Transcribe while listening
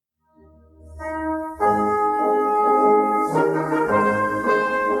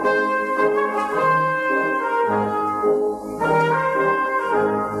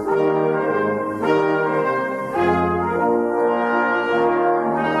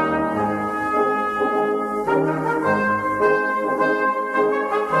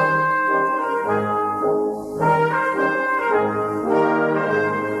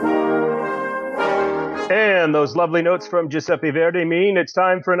And those lovely notes from Giuseppe Verdi mean it's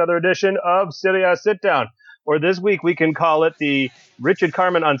time for another edition of Serie A Sit Down. Or this week we can call it the Richard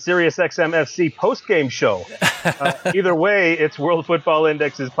Carmen on Sirius XM FC post-game show. Either way, it's World Football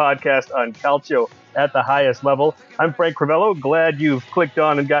Index's podcast on Calcio at the highest level. I'm Frank Crivello. Glad you've clicked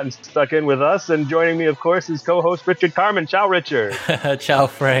on and gotten stuck in with us. And joining me, of course, is co-host Richard Carmen. Ciao, Richard. Ciao,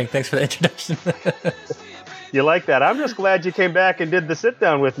 Frank. Thanks for the introduction. You like that? I'm just glad you came back and did the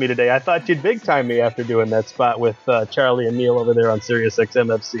sit-down with me today. I thought you'd big-time me after doing that spot with Charlie and Neil over there on Sirius XM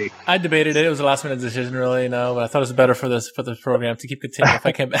FC. I debated it. It was a last-minute decision, really, but I thought it was better for the program to keep continuing if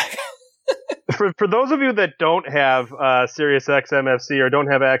I came back. For those of you that don't have Sirius XM FC or don't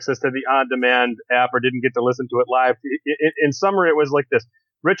have access to the on-demand app or didn't get to listen to it live, in summary, it was like this.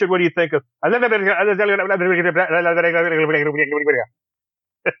 Richard, what do you think of...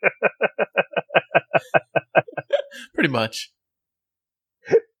 Pretty much.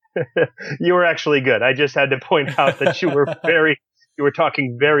 You were actually good. I just had to point out that you were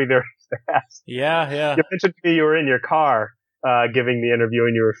talking very, very fast. Yeah. You mentioned to me you were in your car giving the interview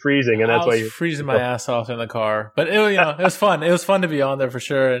and you were freezing, and that's why you were freezing my ass off in the car. But it was fun. It was fun to be on there for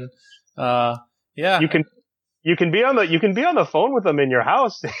sure. And yeah, you can be on the phone with them in your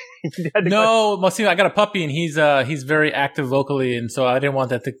house. See, I got a puppy and he's very active vocally, and so I didn't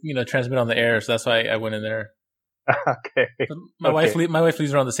want that to transmit on the air. So that's why I went in there. Okay. My wife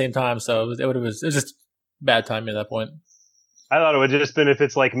leaves around the same time, so it was just bad timing at that point. I thought it would just been if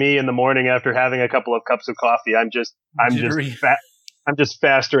it's like me in the morning after having a couple of cups of coffee. I'm just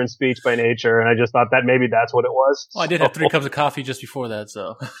faster in speech by nature, and I just thought that maybe that's what it was. Well, I did have 3 cups of coffee just before that,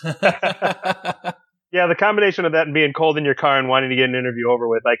 so. Yeah, the combination of that and being cold in your car and wanting to get an interview over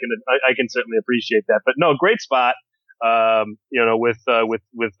with, I can certainly appreciate that. But no, great spot. With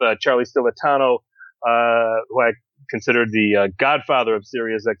Charlie Stilitano, who I considered the godfather of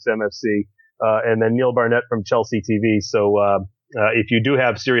Sirius XM FC, and then Neil Barnett from Chelsea TV. So if you do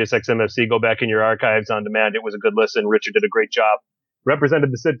have Sirius XM FC, go back in your archives on demand. It was a good listen. Richard did a great job.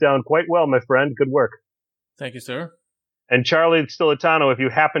 Represented the sit down quite well, my friend. Good work. Thank you, sir. And Charlie Stilitano, if you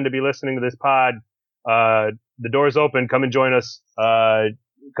happen to be listening to this pod, the door's open. Come and join us.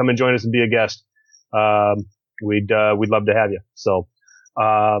 Come and join us and be a guest. We'd love to have you. So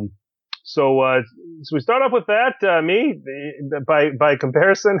we start off with that. Me, by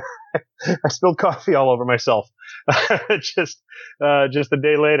comparison, I spilled coffee all over myself. just a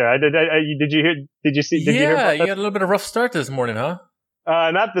day later. Did you hear? Did you see? Did you hear about that? You had a little bit of rough start this morning, huh?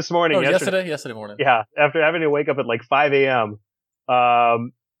 Not this morning. Oh, yesterday morning. Yeah, after having to wake up at like 5 a.m.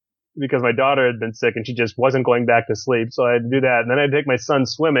 Because my daughter had been sick and she just wasn't going back to sleep. So I had to do that. And then I'd take my son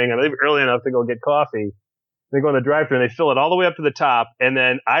swimming and I leave early enough to go get coffee. They go in the drive-thru and they fill it all the way up to the top. And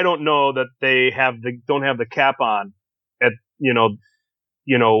then I don't know that they don't have the cap on at the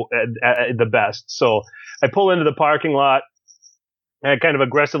best. So I pull into the parking lot and I kind of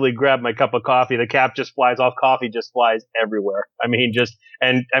aggressively grab my cup of coffee. The cap just flies off. Coffee just flies everywhere. And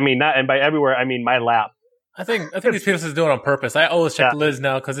by everywhere, I mean my lap. I think these people is doing it on purpose. I always check the lids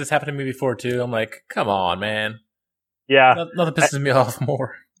now because this happened to me before too. I'm like, come on, man. Yeah. Nothing pisses me off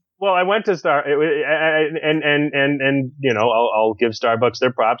more. Well, I went to I'll give Starbucks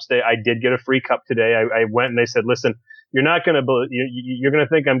their props. I did get a free cup today. I went and they said, listen, you're not going to you're going to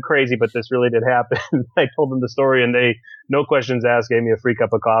think I'm crazy, but this really did happen. I told them the story and they, no questions asked, gave me a free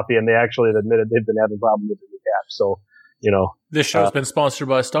cup of coffee and they actually admitted they've been having problems with the cap. So, this show's been sponsored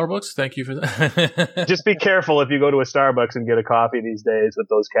by Starbucks. Thank you for that. Just be careful if you go to a Starbucks and get a coffee these days with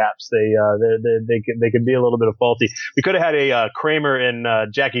those caps. They can be a little bit of faulty. We could have had a Kramer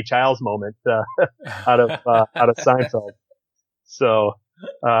and Jackie Childs moment out of Seinfeld. So,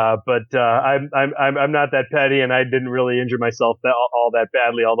 but I'm not that petty, and I didn't really injure myself all that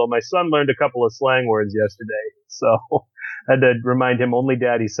badly. Although my son learned a couple of slang words yesterday, so I had to remind him only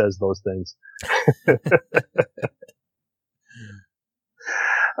Daddy says those things.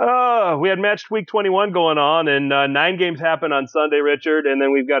 We had match week 21 going on, and 9 games happen on Sunday, Richard, and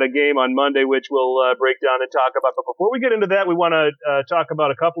then we've got a game on Monday, which we'll break down and talk about. But before we get into that, we want to talk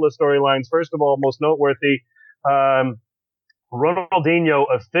about a couple of storylines. First of all, most noteworthy, Ronaldinho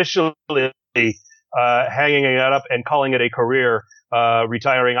officially hanging it up and calling it a career,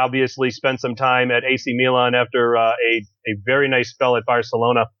 retiring. Obviously, spent some time at AC Milan after a very nice spell at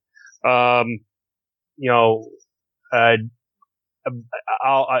Barcelona.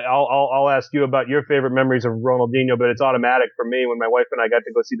 I'll ask you about your favorite memories of Ronaldinho, but it's automatic for me when my wife and I got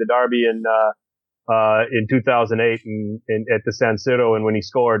to go see the derby in 2008 at the San Siro, and when he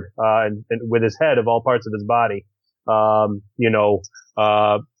scored and with his head of all parts of his body.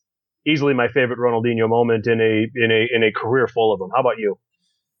 Easily my favorite Ronaldinho moment in a career full of them. How about you?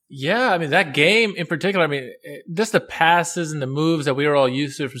 Yeah, I mean, that game in particular, I mean, just the passes and the moves that we were all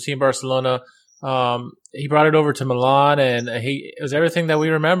used to from seeing Barcelona. He brought it over to Milan, and it was everything that we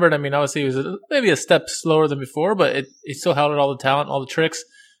remembered. I mean, obviously, it was maybe a step slower than before, but it still held all the talent, all the tricks.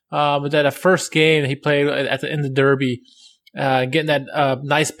 But that first game he played in the derby, getting that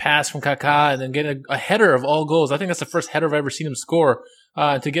nice pass from Kaká, and then getting a header of all goals. I think that's the first header I've ever seen him score.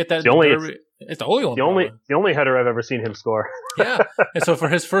 To get that, it's the only one. The only header I've ever seen him score. Yeah, and so for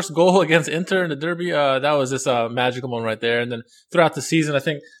his first goal against Inter in the derby, that was just a magical moment right there. And then throughout the season, I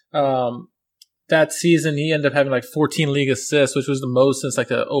think that season he ended up having like 14 league assists, which was the most since like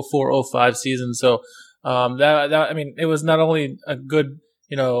the 04-05 season. So that I mean, it was not only a good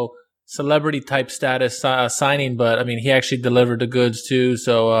celebrity type status signing, but I mean he actually delivered the goods too.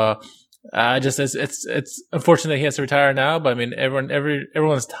 So it's unfortunate that he has to retire now, but I mean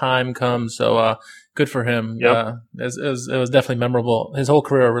everyone's time comes. So good for him. Yep. It was definitely memorable. His whole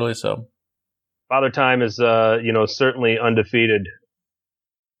career, really. So Father Time is certainly undefeated,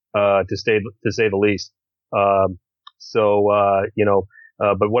 to say the least. But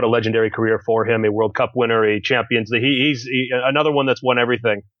what a legendary career for him! A World Cup winner, a Champions League. He's another one that's won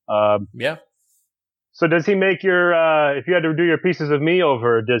everything. Yeah. So does he make your? If you had to do your pieces of me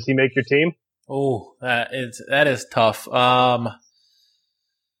over, does he make your team? Oh, that is tough. I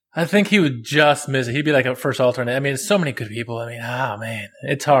think he would just miss it. He'd be like a first alternate. I mean, so many good people. I mean, man,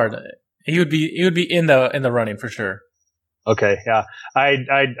 it's hard. He would be in the running for sure. Okay, yeah.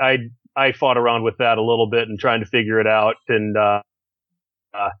 I fought around with that a little bit and trying to figure it out. And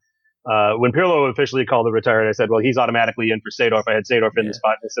when Pirlo officially called it retired, I said, well, he's automatically in for Seedorf. I had Seedorf in the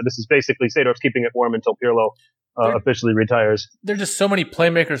spot. And I said, this is basically Seedorf's keeping it warm until Pirlo officially retires. There are just so many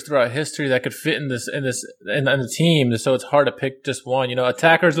playmakers throughout history that could fit in the team. So it's hard to pick just one.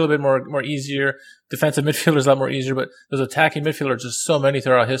 Attackers a little bit more easier. Defensive midfielders a lot more easier. But those attacking midfielders, just so many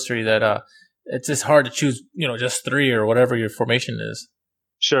throughout history that it's just hard to choose. Just three or whatever your formation is.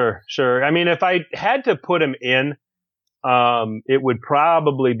 Sure. I mean, if I had to put him in, it would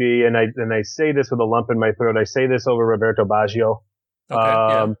probably be, and I say this with a lump in my throat. I say this over Roberto Baggio.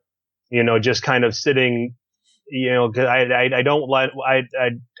 Okay, yeah. Just kind of sitting. I don't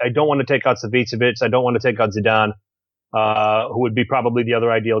want to take out Savicevic. I don't want to take out Zidane, who would be probably the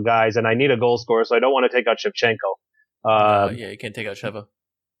other ideal guys. And I need a goal scorer, so I don't want to take out Shevchenko. You can't take out Sheva.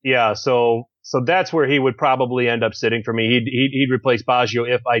 Yeah, so that's where he would probably end up sitting for me. He'd replace Baggio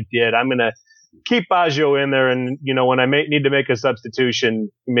if I did. I'm gonna keep Baggio in there, and when I need to make a substitution,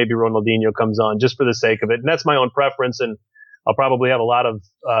 maybe Ronaldinho comes on just for the sake of it. And that's my own preference, and I'll probably have a lot of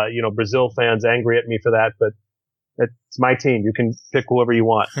Brazil fans angry at me for that, but it's my team. You can pick whoever you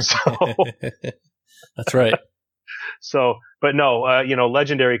want. So that's right. So, but no,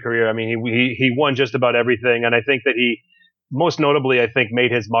 legendary career. I mean, he won just about everything, and I think that he most notably, I think,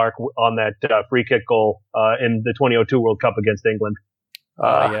 made his mark on that free kick goal in the 2002 World Cup against England.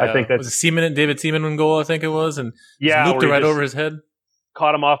 Yeah. I think that was David Seaman goal, I think it was, and looped it right over his head.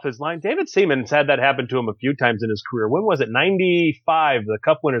 Caught him off his line. David Seaman's had that happen to him a few times in his career. When was it? 95, the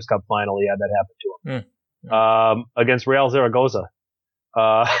Cup Winners' Cup final. He had that happen to him against Real Zaragoza.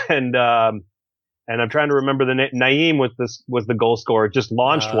 And I'm trying to remember the name. Naeem was the goal scorer. Just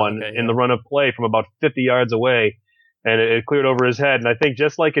launched in the run of play from about 50 yards away. And it cleared over his head. And I think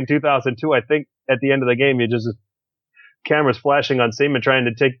just like in 2002, I think at the end of the game, cameras flashing on Seaman trying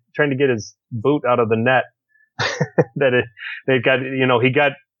to get his boot out of the net.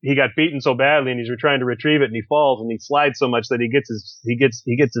 He got beaten so badly, and he's trying to retrieve it, and he falls, and he slides so much that he gets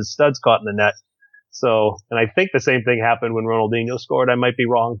his studs caught in the net. So, and I think the same thing happened when Ronaldinho scored. I might be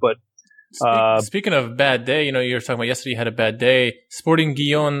wrong, but speaking of bad day, you were talking about yesterday. You had a bad day. Sporting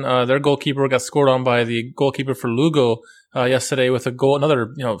Gijón, their goalkeeper got scored on by the goalkeeper for Lugo yesterday with a goal,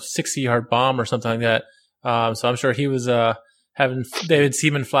 another 60-yard bomb or something like that. So I'm sure he was having David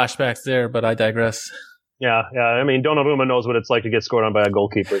Seaman flashbacks there, but I digress. Yeah. I mean, Donnarumma knows what it's like to get scored on by a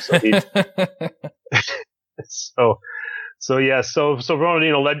goalkeeper. So So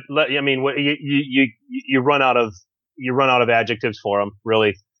Ronaldinho, I mean, you run out of adjectives for him,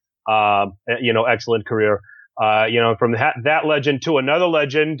 really. Excellent career. From that legend to another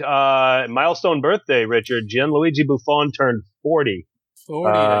legend, milestone birthday, Richard. Gianluigi Buffon turned 40.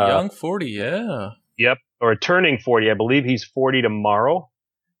 40, a young 40, yeah. Yep, or turning 40. I believe he's 40 tomorrow.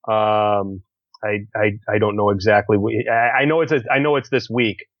 I don't know exactly. I know it's this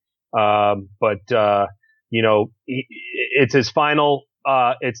week. It's his final.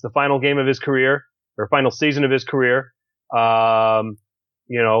 It's the final game of his career, or final season of his career. We're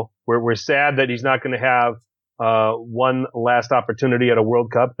sad that he's not going to have one last opportunity at a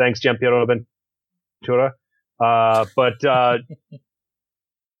World Cup. Thanks, Gianpiero Ventura.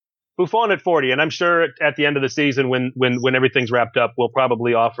 Buffon at 40, and I'm sure at the end of the season, when everything's wrapped up, we'll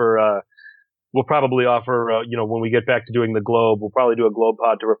probably offer, when we get back to doing the Globe, we'll probably do a Globe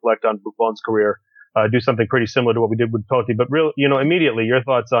pod to reflect on Buffon's career, do something pretty similar to what we did with Totti. But immediately, your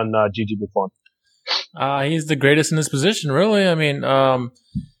thoughts on Gigi Buffon? He's the greatest in his position, really. I mean,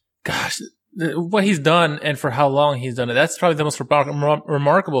 what he's done and for how long he's done it, that's probably the most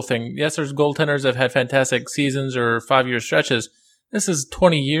remarkable thing. Yes, there's goaltenders that have had fantastic seasons or 5-year stretches. This is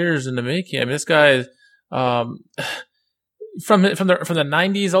 20 years in the making. I mean, this guy, from the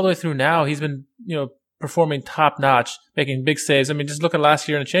 90s all the way through now, he's been, performing top notch, making big saves. I mean, just look at last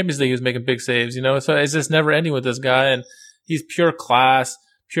year in the Champions League, he was making big saves, so it's just never ending with this guy. And he's pure class,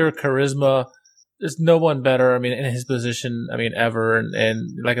 pure charisma. There's no one better, in his position, ever.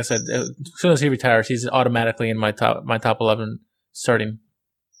 And like I said, as soon as he retires, he's automatically in my top 11 starting.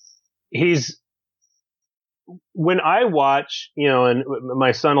 When I watch, and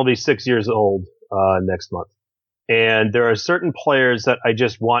my son will be 6 years old next month, and there are certain players that I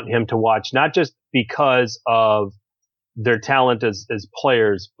just want him to watch, not just because of their talent as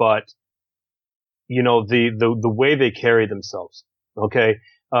players, but the way they carry themselves. Okay,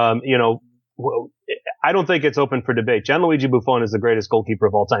 I don't think it's open for debate. Gianluigi Buffon is the greatest goalkeeper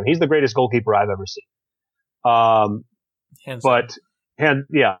of all time. He's the greatest goalkeeper I've ever seen. Hands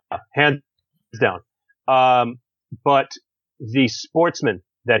down. But the sportsman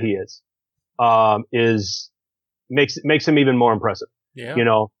that he is makes him even more impressive. Yeah.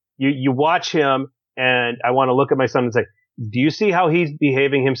 You watch him, and I want to look at my son and say, do you see how he's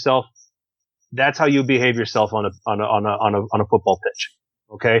behaving himself? That's how you behave yourself on a football pitch.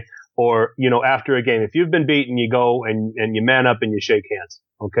 Okay. Or, after a game, if you've been beaten, you go and you man up and you shake hands.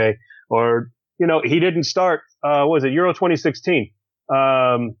 Okay. Or, he didn't start, was it Euro 2016?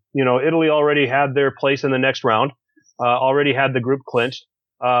 Italy already had their place in the next round, already had the group clinched.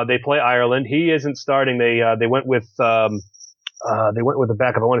 They play Ireland. He isn't starting. They went with the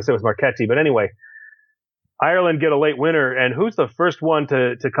backup. I want to say it was Marchetti, but anyway, Ireland get a late winner, and who's the first one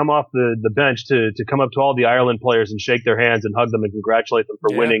to come off the bench to come up to all the Ireland players and shake their hands and hug them and congratulate them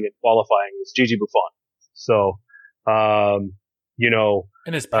for winning and qualifying? It's Gigi Buffon. So,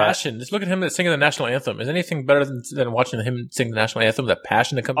 and his passion. Just look at him singing the national anthem. Is anything better than watching him sing the national anthem? That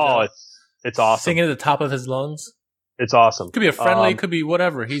passion that comes out. It's awesome. Singing at the top of his lungs. It's awesome. Could be a friendly, could be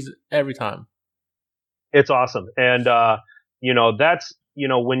whatever. He's every time. It's awesome. And, that's,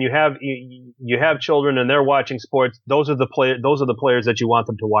 when you have children and they're watching sports, those are the players that you want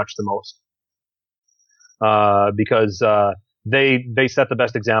them to watch the most. Because, they set the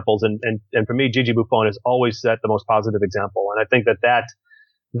best examples. And for me, Gigi Buffon has always set the most positive example. And I think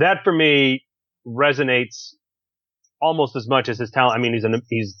that for me resonates almost as much as his talent.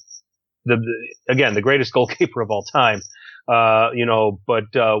 He's the greatest goalkeeper of all time. But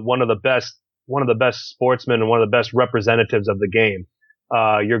one of the best sportsmen and one of the best representatives of the game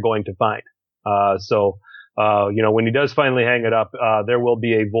you're going to find. When he does finally hang it up, there will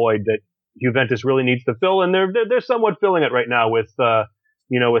be a void that Juventus really needs to fill, and they're somewhat filling it right now with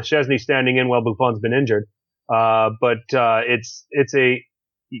Szczesny standing in while Buffon's been injured.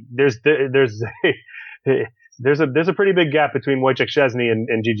 There's a pretty big gap between Wojciech Szczesny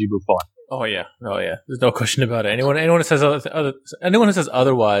and Gigi Buffon. Oh yeah. There's no question about it. Anyone who says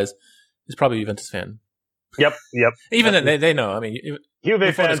otherwise is probably a Juventus fan. Yep. Then they know.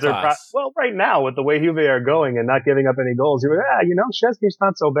 Juve fans are right now with the way Juve are going and not giving up any goals. You're Szczesny's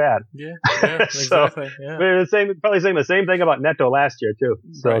not so bad. Yeah, exactly. Yeah. They're probably saying the same thing about Neto last year too.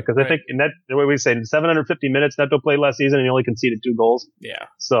 So because I think the way we say 750 minutes Neto played last season and he only conceded 2 goals. Yeah.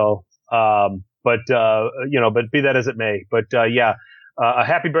 So, but be that as it may, a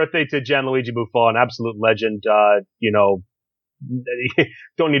happy birthday to Gianluigi Buffon, absolute legend.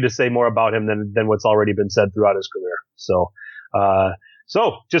 Don't need to say more about him than what's already been said throughout his career. So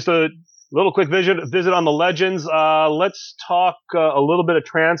just a little quick visit on the legends. Let's talk a little bit of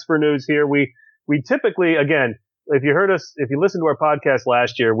transfer news here. We typically, again, if you listened to our podcast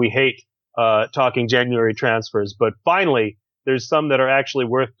last year, we hate talking January transfers, but finally there's some that are actually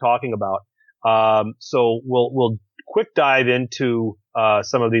worth talking about. So we'll quick dive into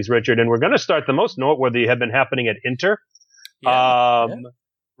some of these, Richard, and we're going to start. The most noteworthy have been happening at Inter.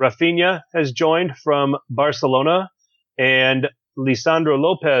 Rafinha has joined from Barcelona, and Lisandro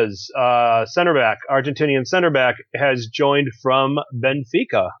Lopez, Argentinian center back, has joined from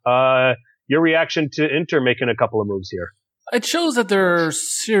Benfica. Your reaction to Inter making a couple of moves here? It shows that they're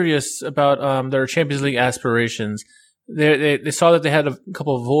serious about their Champions League aspirations. They saw that they had a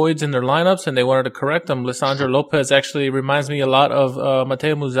couple of voids in their lineups and they wanted to correct them. Lisandro Lopez actually reminds me a lot of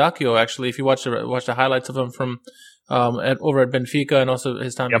Matteo Musacchio. Actually, if you watch the highlights of him from over at Benfica and also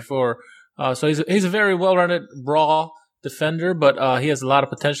his time before. So he's a very well-rounded, raw defender, but he has a lot of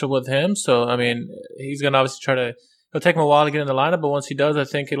potential with him. So, I mean, he's going to obviously it'll take him a while to get in the lineup, but once he does, I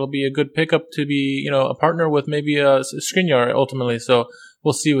think it'll be a good pickup to be, a partner with maybe Skriniar ultimately. So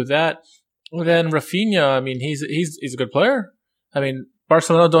we'll see with that. And then Rafinha, I mean, he's a good player. I mean,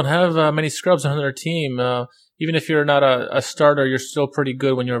 Barcelona don't have many scrubs on their team. Even if you're not a starter, you're still pretty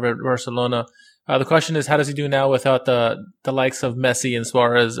good when you're at Barcelona. The question is, how does he do now without the likes of Messi and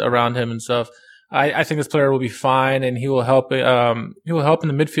Suarez around him and stuff? I think this player will be fine, and he will help. He will help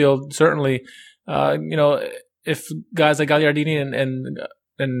in the midfield certainly. If guys like Gagliardini and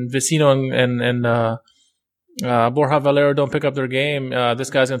Vecino and Borja Valero don't pick up their game, this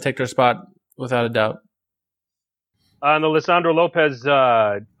guy's going to take their spot without a doubt. On the Lisandro Lopez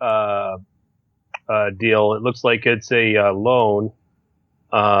deal, it looks like it's a loan.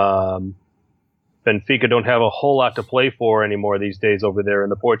 Benfica don't have a whole lot to play for anymore these days over there in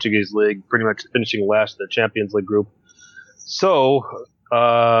the Portuguese league, pretty much finishing last in the Champions League group. So,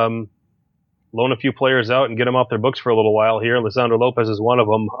 loan a few players out and get them off their books for a little while here. Lisandro Lopez is one of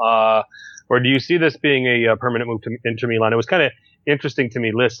them. Or do you see this being a permanent move to Inter Milan? It was kind of interesting to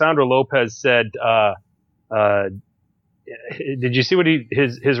me. Lisandro Lopez said, did you see what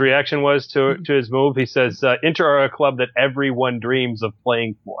his reaction was to his move? He says, Inter are a club that everyone dreams of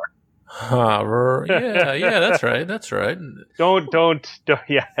playing for. Yeah, that's right.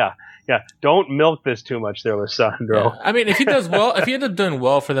 Don't milk this too much there, Lisandro. Yeah. I mean, if he does well, if he ends up doing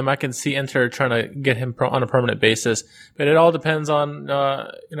well for them, I can see Inter trying to get him on a permanent basis. But it all depends on,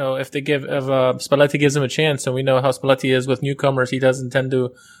 if Spalletti gives him a chance, and we know how Spalletti is with newcomers. He doesn't tend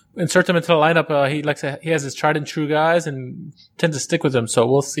to insert them into the lineup. He has his tried and true guys and tends to stick with them. So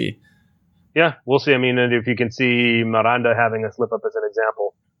we'll see. Yeah, we'll see. I mean, and if you can see Miranda having a slip up as an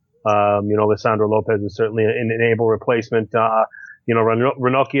example. Lisandro Lopez is certainly an able replacement.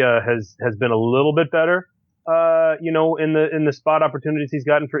 Ranocchia has been a little bit better, in the spot opportunities he's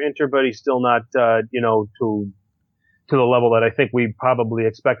gotten for Inter, but he's still not, to the level that I think we probably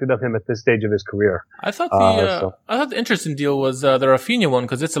expected of him at this stage of his career. I thought the interesting deal was the Rafinha one,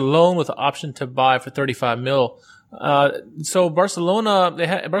 because it's a loan with the option to buy for 35 mil. So Barcelona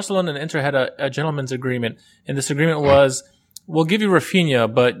and Inter had a gentleman's agreement, and this agreement was, we'll give you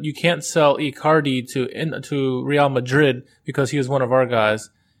Rafinha, but you can't sell Icardi to Real Madrid because he was one of our guys.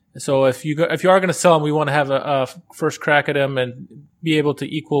 So if you are going to sell him, we want to have a first crack at him and be able to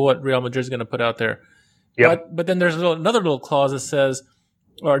equal what Real Madrid is going to put out there. Yep. But then there's another little clause that says,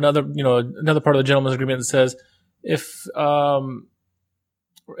 or another part of the gentleman's agreement that says, if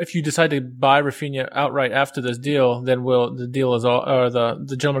you decide to buy Rafinha outright after this deal, then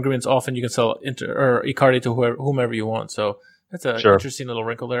the gentleman agreement's off, and you can sell Icardi to whomever you want. So that's an interesting little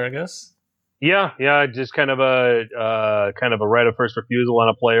wrinkle there, I guess. Yeah, just kind of a right of first refusal on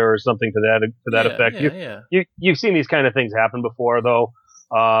a player or something to that effect. You've seen these kind of things happen before, though.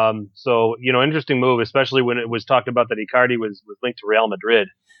 So interesting move, especially when it was talked about that Icardi was linked to Real Madrid.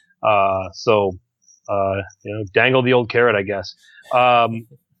 Dangle the old carrot, I guess.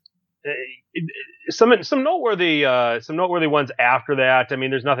 Some noteworthy ones after that. I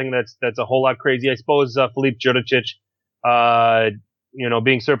mean, there's nothing that's a whole lot crazy. I suppose Filip Juricic,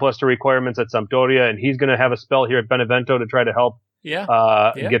 being surplus to requirements at Sampdoria, and he's going to have a spell here at Benevento to try to help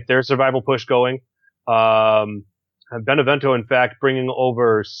get their survival push going. Benevento, in fact, bringing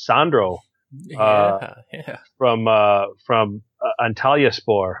over Sandro from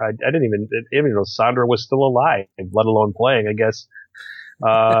Antalyaspor. I didn't even know Sandro was still alive, let alone playing, I guess.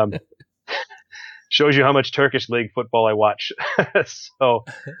 Shows you how much Turkish league football I watch. So,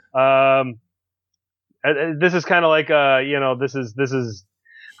 this is kind of like, this is,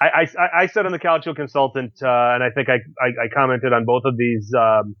 I said on the Calcio Consultant, and I think I commented on both of these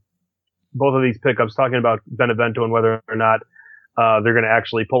pickups, talking about Benevento and whether or not, they're going to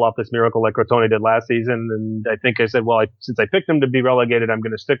actually pull off this miracle like Crotone did last season. And I think I said, well, since I picked them to be relegated, I'm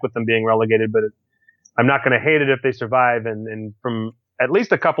going to stick with them being relegated, but I'm not going to hate it if they survive. And from at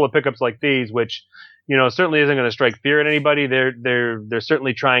least a couple of pickups like these, which, certainly isn't going to strike fear at anybody, they're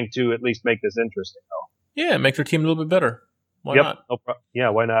certainly trying to at least make this interesting, though. Yeah, make their team a little bit better. Why not?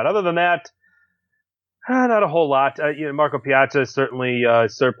 Why not? Other than that, not a whole lot. Marco Piazza is certainly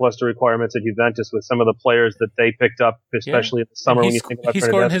surplus to requirements at Juventus with some of the players that they picked up, especially in the summer. When you think about he's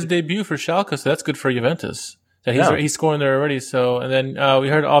scoring his debut for Schalke, so that's good for Juventus. He's scoring there already. So, and then we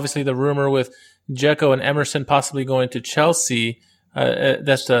heard obviously the rumor with Dzeko and Emerson possibly going to Chelsea.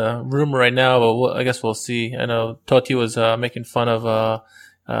 That's the rumor right now, but I guess we'll see. I know Totti was making fun of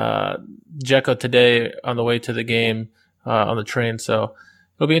Dzeko today on the way to the game on the train. So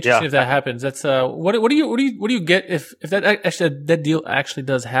It'll be interesting if that happens. That's what do you get if that deal actually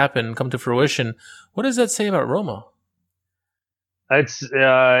does happen, come to fruition? What does that say about Roma? It's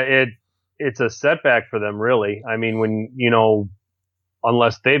a setback for them, really. I mean, when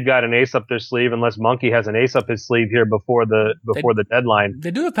unless they've got an ace up their sleeve, unless Monkey has an ace up his sleeve here before the deadline.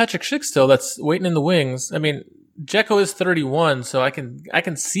 They do have Patrick Schick still that's waiting in the wings. I mean, Dzeko is 31, so I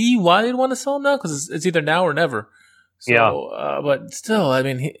can see why they'd want to sell him now because it's either now or never. So, but still, I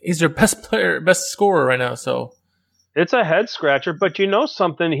mean, he's their best player, best scorer right now. So it's a head scratcher. But you know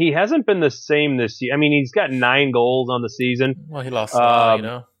something? He hasn't been the same this year. I mean, he's got 9 goals on the season. Well, he lost,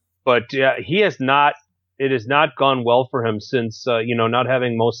 But yeah, he has not. It has not gone well for him since not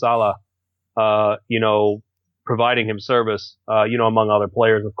having Mo Salah, providing him service, among other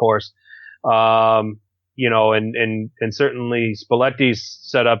players, of course. And certainly Spalletti's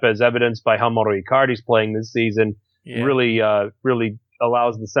set up as evidenced by how Mauro Icardi's playing this season. Yeah. Really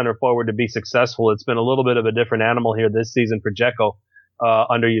allows the center forward to be successful. It's been a little bit of a different animal here this season for Dzeko,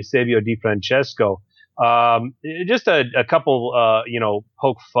 under Eusebio Di Francesco. Just a couple,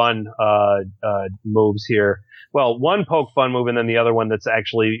 poke fun, moves here. Well, one poke fun move and then the other one that's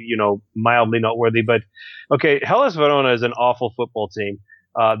actually, mildly noteworthy. But okay, Hellas Verona is an awful football team.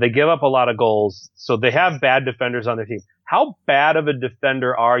 They give up a lot of goals, so they have bad defenders on their team. How bad of a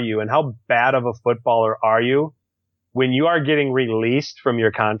defender are you and how bad of a footballer are you when you are getting released from your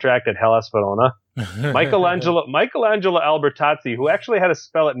contract at Hellas Verona? Michelangelo Albertazzi, who actually had a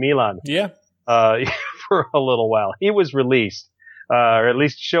spell at Milan. Yeah. For a little while. He was released, or at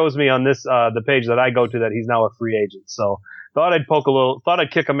least shows me on this, the page that I go to that he's now a free agent. So thought I'd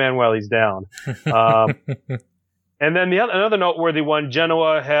kick a man while he's down. And then another noteworthy one,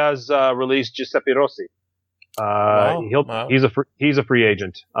 Genoa has, released Giuseppe Rossi. Wow. He's a free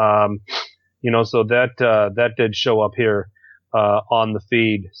agent. So that did show up here, on the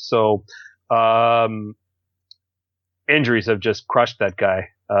feed. So, injuries have just crushed that guy,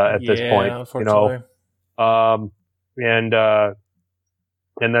 at this point, unfortunately.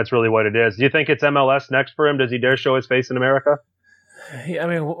 And that's really what it is. Do you think it's MLS next for him? Does he dare show his face in America? I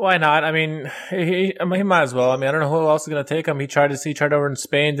mean, why not? I mean, he might as well. I mean, I don't know who else is going to take him. He tried over in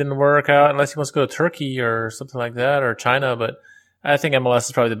Spain, didn't work out, unless he wants to go to Turkey or something like that, or China. But I think MLS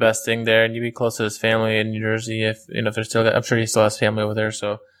is probably the best thing there, and you'd be close to his family in New Jersey. If they're still, I'm sure he still has family over there,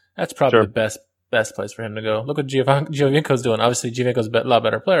 so that's probably the best place for him to go. Look what Giovinco's doing. Obviously, Giovinco's a lot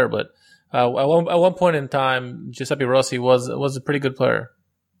better player, but at one point in time, Giuseppe Rossi was a pretty good player.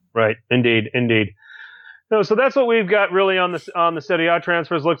 Right, indeed. No, so that's what we've got really on the Serie A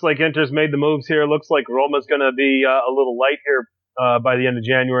transfers. Looks like Inter's made the moves here. Looks like Roma's going to be a little light here by the end of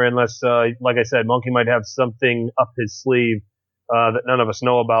January, unless, like I said, Monkey might have something up his sleeve that none of us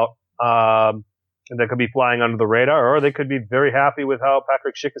know about. That could be flying under the radar, or they could be very happy with how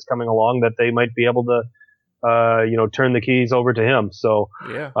Patrick Schick is coming along, that they might be able to, turn the keys over to him. So,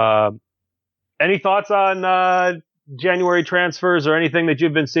 yeah. Any thoughts on January transfers or anything that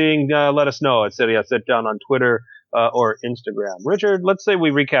you've been seeing? Let us know at Serie A Sit Down on Twitter or Instagram. Richard, let's say we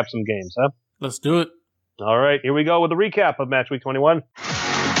recap some games, huh? Let's do it. All right, here we go with a recap of Match Week 21.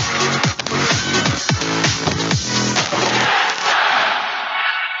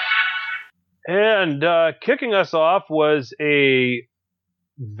 And kicking us off was a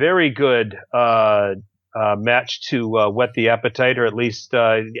very good match to whet the appetite, or at least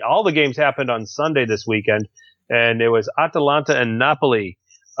all the games happened on Sunday this weekend, and it was Atalanta and Napoli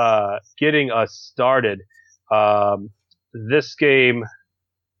getting us started. This game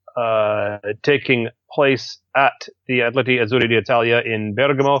taking place at the Atleti Azzurri d'Italia in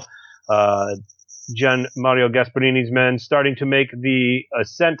Bergamo. Gian Mario Gasparini's men starting to make the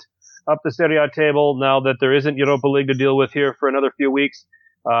ascent up the Serie A table now that there isn't Europa League to deal with here for another few weeks.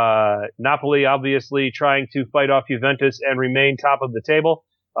 Napoli obviously trying to fight off Juventus and remain top of the table.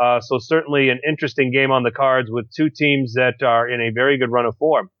 So certainly an interesting game on the cards with two teams that are in a very good run of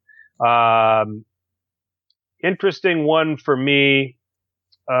form. Interesting one for me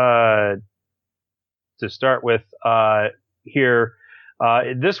to start with here.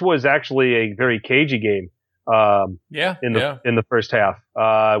 This was actually a very cagey game. In the first half.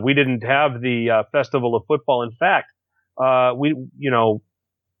 We didn't have the festival of football. In fact,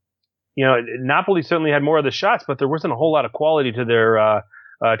 Napoli certainly had more of the shots, but there wasn't a whole lot of quality to their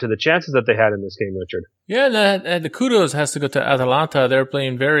to the chances that they had in this game, Richard. Yeah, and the kudos has to go to Atalanta. They're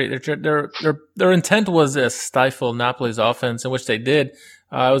playing their intent was to stifle Napoli's offense, in which they did.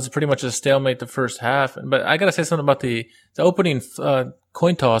 It was pretty much a stalemate the first half. But I gotta say something about the opening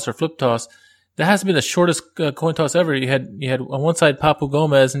coin toss or flip toss. That has to be the shortest coin toss ever. You had on one side Papu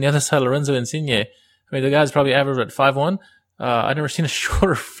Gomez and the other side Lorenzo Insigne. I mean, the guy's probably averaged at 5'1". I've never seen a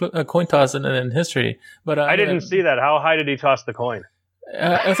shorter coin toss in history. But I didn't see that. How high did he toss the coin?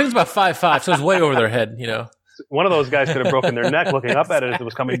 I think it's about 5'5", so it's way over their head. One of those guys could have broken their neck looking up at it as it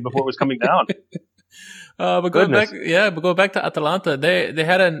was coming before it was coming down. But going back to Atalanta, they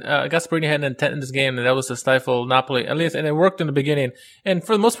had Gasperini had an intent in this game, and that was to stifle Napoli at least, and it worked in the beginning. And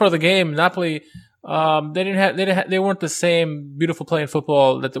for the most part of the game, Napoli they weren't the same beautiful playing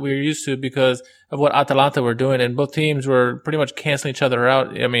football that we were used to because of what Atalanta were doing, and both teams were pretty much canceling each other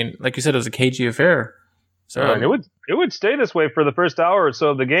out. I mean, like you said, it was a cagey affair. So and it would stay this way for the first hour or so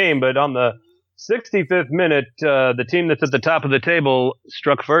of the game, but on the 65th minute, the team that's at the top of the table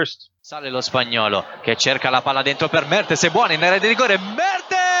struck first. Sale lo spagnolo che cerca la palla dentro per Mertens, è buono in area di rigore.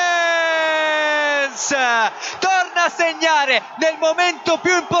 Mertens torna a segnare nel momento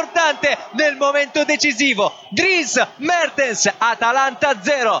più importante, nel momento decisivo. Dries Mertens, Atalanta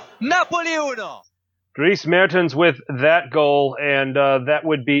 0, Napoli 1. Dries Mertens with that goal, and that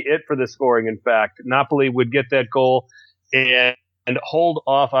would be it for the scoring. In fact, Napoli would get that goal and hold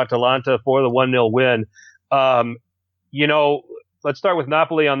off Atalanta for the 1-0 win. Let's start with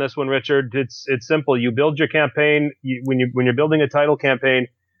Napoli on this one, Richard. It's simple. You build your campaign when you're building a title campaign.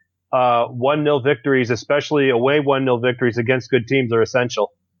 1-0 victories, especially away 1-0 victories against good teams, are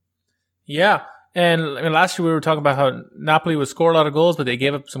essential. Yeah, and I mean, last year we were talking about how Napoli would score a lot of goals, but they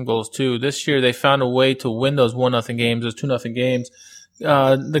gave up some goals too. This year they found a way to win those 1-0 games, those 2-0 games.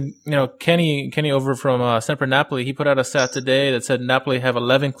 Kenny over from Sempre Napoli, he put out a stat today that said Napoli have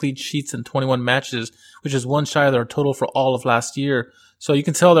 11 clean sheets in 21 matches, which is one shy of their total for all of last year. So you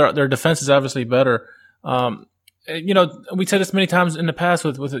can tell their defense is obviously better. We said this many times in the past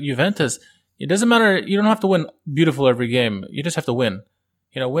with Juventus. It doesn't matter. You don't have to win beautiful every game. You just have to win.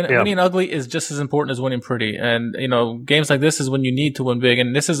 Winning ugly is just as important as winning pretty. And, games like this is when you need to win big.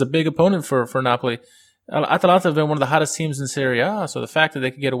 And this is a big opponent for Napoli. Atalanta have been one of the hottest teams in Serie A, so the fact that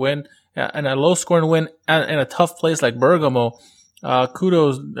they could get a win and a low-scoring win in a tough place like Bergamo,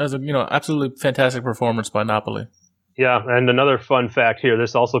 kudos as absolutely fantastic performance by Napoli. Yeah, and another fun fact here,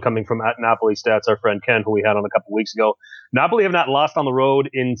 this also coming from at Napoli Stats, our friend Ken, who we had on a couple weeks ago. Napoli have not lost on the road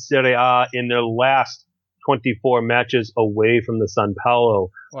in Serie A in their last 24 matches away from the San Paolo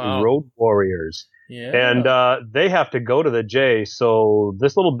Road Warriors. Yeah. And they have to go to the J. So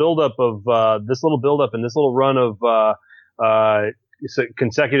this little buildup and this little run of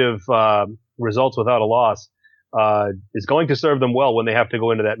consecutive results without a loss is going to serve them well when they have to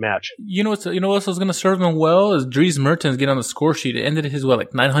go into that match. You know what else is going to serve them well is Dries Mertens getting on the score sheet. It ended his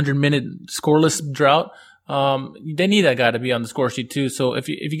 900-minute scoreless drought. They need that guy to be on the score sheet too. So if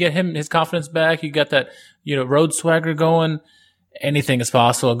you get him his confidence back, you got that road swagger going. Anything is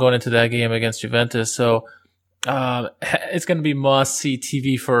possible going into that game against Juventus. So it's going to be must-see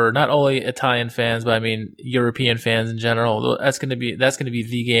TV for not only Italian fans, but I mean European fans in general. That's going to be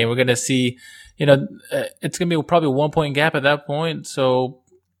the game. We're going to see, it's going to be probably a 1-point gap at that point. So,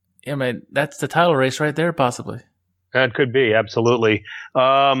 that's the title race right there, possibly. That could be, absolutely.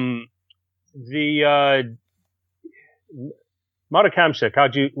 Maro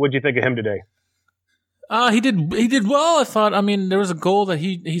Kamšik, what'd you think of him today? He did well. I thought. I mean, there was a goal that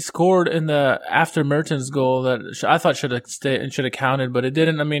he scored in the after Mertens goal that I thought should have counted, but it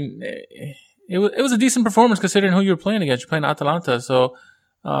didn't. I mean, it was a decent performance considering who you were playing against. You're playing Atalanta, so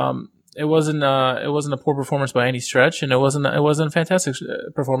it wasn't a poor performance by any stretch, and it wasn't a fantastic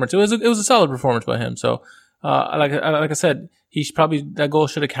performance. It was a solid performance by him. So, like I said, that goal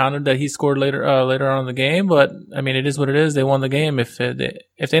should have counted that he scored later on in the game. But I mean, it is what it is. They won the game. If they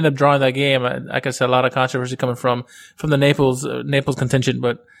end up drawing that game, like I said, a lot of controversy coming from the Naples contingent,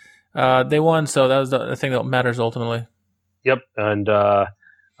 but they won. So that was the thing that matters ultimately. Yep, and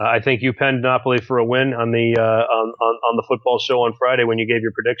I think you penned Napoli for a win on the on the football show on Friday when you gave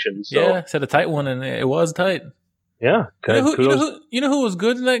your predictions. So. Yeah, said a tight one, and it was tight. Yeah, you know who was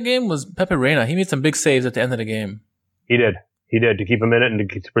good in that game was Pepe Reina. He made some big saves at the end of the game. He did to keep him in it and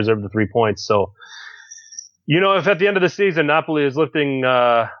to preserve the 3 points. So, if at the end of the season Napoli is lifting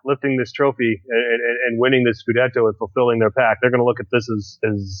this trophy and winning this Scudetto and fulfilling their pact, they're going to look at this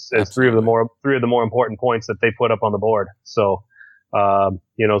as three of the more important points that they put up on the board. So,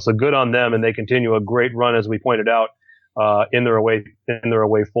 so good on them, and they continue a great run as we pointed out. In their away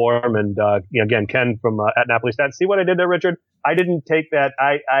form, and again, Ken from at Napoli Stats. See what I did there, Richard? I didn't take that.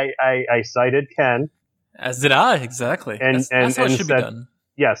 I cited Ken, as did I, exactly. And that's how it should said, be done.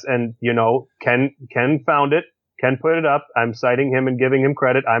 Yes, and Ken found it. Ken put it up. I'm citing him and giving him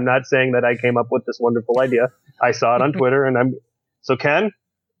credit. I'm not saying that I came up with this wonderful idea. I saw it on Twitter, and so Ken,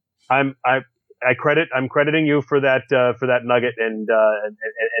 I I'm crediting you for that nugget, and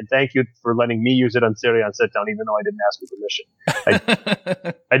thank you for letting me use it on Serie on Sit Down, even though I didn't ask for permission.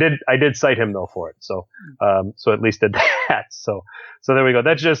 I did cite him though for it, so at least did that. So there we go.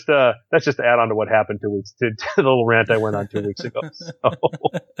 That's just to add on to what happened 2 weeks to the little rant I went on 2 weeks ago. So.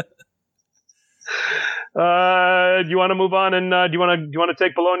 Do you want to move on, and do you want to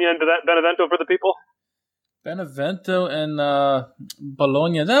take Bologna into that Benevento for the people? Benevento and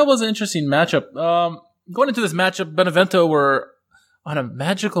Bologna. That was an interesting matchup. Going into this matchup, Benevento were on a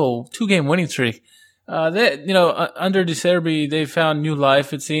magical 2-game winning streak. Under De Zerbi, they found new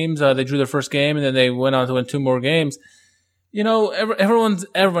life. It seems they drew their first game, and then they went on to win 2 more games. Everyone,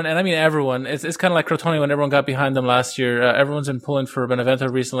 and I mean everyone. It's kind of like Crotone when everyone got behind them last year. Everyone's been pulling for Benevento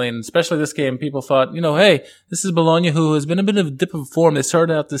recently, and especially this game. People thought, hey, this is Bologna, who has been a bit of a dip of form. They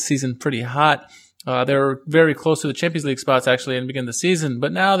started out this season pretty hot. They were very close to the Champions League spots actually in the beginning of the season,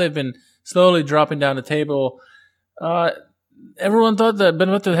 but now they've been slowly dropping down the table. Everyone thought that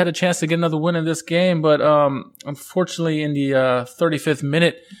Benevento had a chance to get another win in this game, but unfortunately in the 35th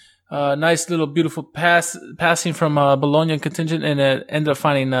minute, nice little beautiful passing from Bologna contingent, and it ended up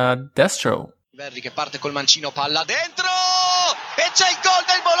finding Destro. Verdi che parte col mancino, palla dentro e c'è il gol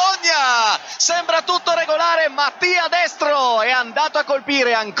del Bologna. Sembra tutto regolare, Mattia Destro è andato a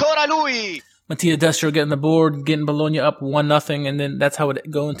colpire, ancora lui. Mattia Destro getting the board, getting Bologna up 1-0, and then that's how it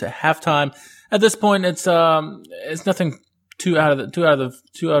go into halftime. At this point, it's nothing too out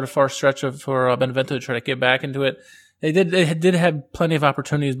of far stretch for Benevento to try to get back into it. They did have plenty of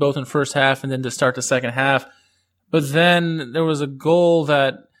opportunities both in first half and then to start the second half. But then there was a goal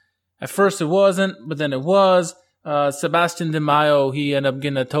that at first it wasn't, but then it was. Sebastian Di Maio, he ended up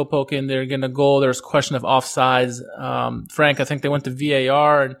getting a toe poke in there, getting a goal. There's a question of offsides. Frank, I think they went to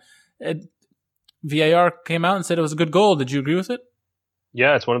VAR, and VAR came out and said it was a good goal. Did you agree with it?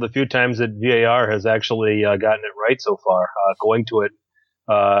 Yeah, it's one of the few times that VAR has actually gotten it right so far. Going to it,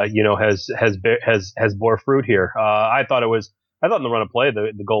 has bore fruit here. I thought in the run of play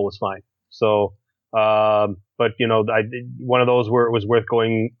the goal was fine. So, but one of those where it was worth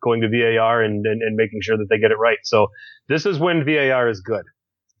going to VAR and making sure that they get it right. So this is when VAR is good.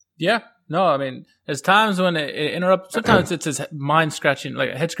 Yeah. No, I mean, there's times when it interrupts. Sometimes it's mind scratching, like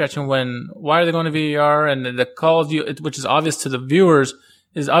head scratching. Why are they going to VAR? And the call of you, which is obvious to the viewers,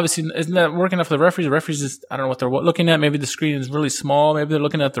 isn't that working enough for the referees? The referees just, I don't know what they're looking at. Maybe the screen is really small. Maybe they're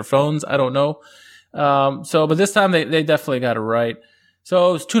looking at their phones. I don't know. But this time they definitely got it right.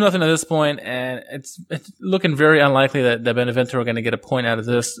 So it's 2-0 at this point, and it's looking very unlikely that Benevento are going to get a point out of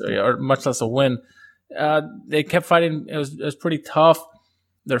this, or much less a win. They kept fighting. It was pretty tough.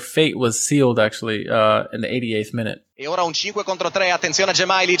 Their fate was sealed, actually, in the 88th minute. E ora un 5 contro 3, attenzione a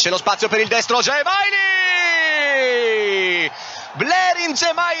Gemayli, c'è lo spazio per il destro, Gemayli! Blerim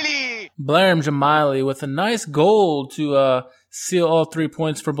Gemayli with a nice goal to seal all 3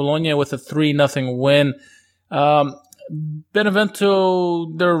 points for Bologna with a 3-0 win.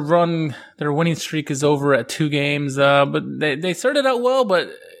 Benevento, their winning streak is over at 2 games, but they started out well, but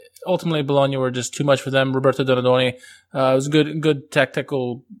ultimately Bologna were just too much for them. Roberto Donadoni, it was a good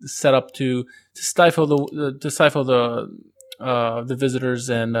tactical setup to stifle the visitors,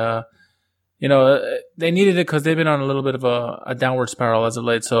 and they needed it because they've been on a little bit of a downward spiral as of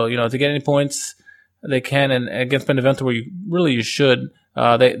late. So to get any points they can, and against Benevento where you should,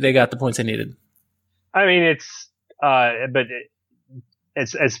 they got the points they needed. I mean, but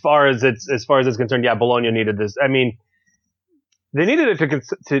as far as it's concerned, yeah, Bologna needed this. I mean, they needed it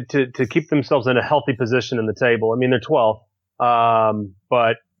to keep themselves in a healthy position in the table. I mean, they're 12th,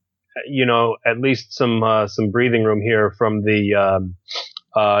 but at least some breathing room here from the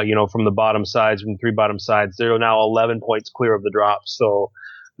from the bottom sides, from the 3 bottom sides. They're now 11 points clear of the drop, so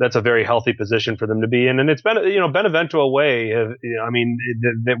that's a very healthy position for them to be in. And it's been, Benevento away. I mean,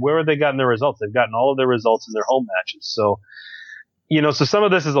 where have they gotten their results? They've gotten all of their results in their home matches. So, so some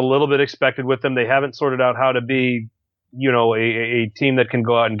of this is a little bit expected with them. They haven't sorted out how to be, a team that can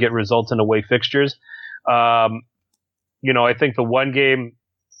go out and get results in away fixtures. I think the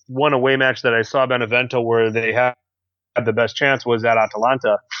one away match that I saw Benevento where they had the best chance was at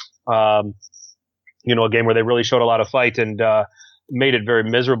Atalanta. A game where they really showed a lot of fight and, made it very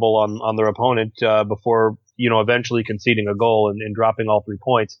miserable on their opponent, before, eventually conceding a goal and dropping all 3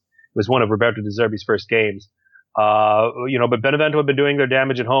 points. It was one of Roberto De Zerbi's first games. But Benevento have been doing their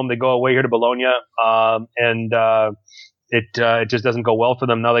damage at home. They go away here to Bologna, and it just doesn't go well for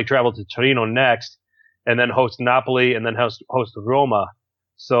them. Now they travel to Torino next, and then host Napoli, and then host Roma.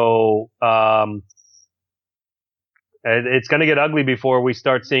 So, it's going to get ugly before we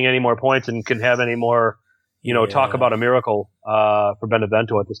start seeing any more points and can have any more, talk about a miracle, for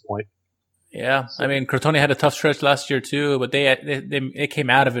Benevento at this point. Yeah, I mean, Crotone had a tough stretch last year too, but they came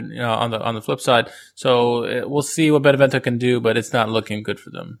out of it, on the flip side. So we'll see what Benevento can do, but it's not looking good for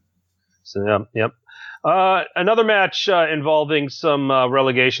them. So yep. Another match involving some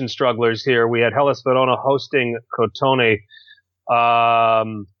relegation strugglers here. We had Hellas Verona hosting Crotone,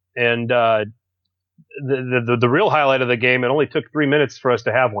 and the real highlight of the game. It only took 3 minutes for us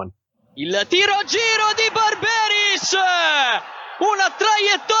to have one. Il tiro a giro di Barberis! Una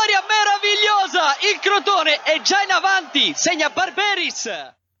traiettoria meravigliosa! Il Crotone è già in avanti! Segna Barberis!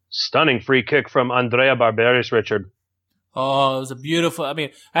 Stunning free kick from Andrea Barberis, Richard. Oh, it was a beautiful. I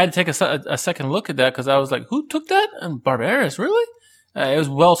mean, I had to take a second look at that because I was like, "Who took that?" And Barberis, really? It was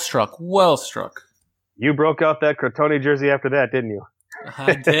well struck. Well struck. You broke out that Crotone jersey after that, didn't you?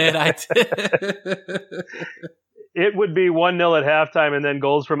 I did. It would be 1-0 at halftime, and then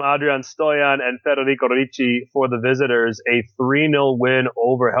goals from Adrian Stoyan and Federico Ricci for the visitors. A 3-0 win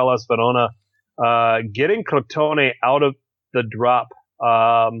over Hellas Verona, getting Crotone out of the drop.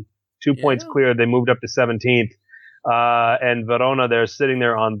 2 points clear. They moved up to 17th. And Verona, they're sitting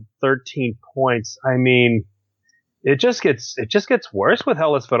there on 13 points. I mean, it just gets worse with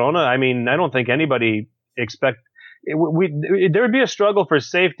Hellas Verona. I mean, I don't think anybody there would be a struggle for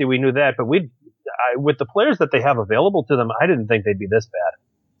safety. We knew that, but with the players that they have available to them, I didn't think they'd be this bad.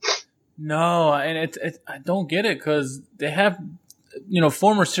 No, and I don't get it because they have,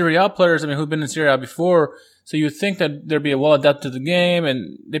 former Serie A players, who've been in Serie A before. So you'd think that they'd be well adapted to the game,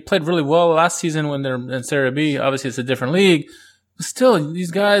 and they played really well last season when they're in Serie B. Obviously, it's a different league. But still,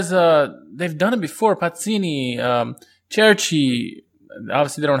 these guys, they've done it before. Pazzini, Cerci.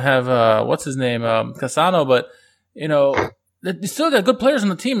 Obviously, they don't have, what's his name, Cassano, but, they still got good players on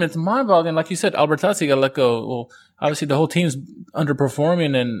the team. It's mind-boggling. Like you said, Albertazzi got let go. Well, obviously, the whole team's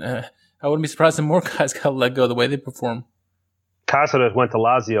underperforming, and I wouldn't be surprised if more guys got let go the way they perform. Cáceres went to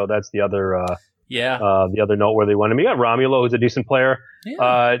Lazio. That's the other... the other noteworthy one. I mean, you got Romulo, who's a decent player.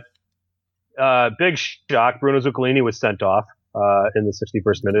 Yeah. Big shock. Bruno Zuccolini was sent off in the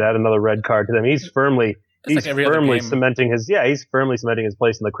 61st minute. Had another red card to them. He's firmly cementing his place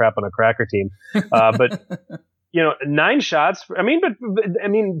in the crap on a cracker team. But 9 shots. I mean,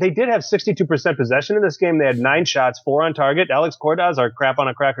 they did have 62% possession in this game. They had 9 shots, 4 on target. Alex Cordaz, our crap on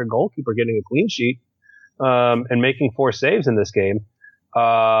a cracker goalkeeper, getting a clean sheet and making 4 saves in this game.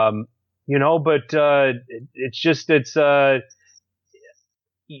 When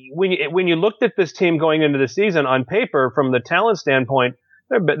you looked at this team going into the season on paper, from the talent standpoint,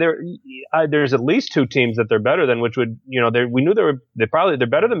 there's at least 2 teams that they're better than, which would, we knew they're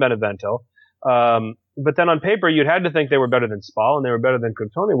better than Benevento. But then on paper, you'd had to think they were better than Spal and they were better than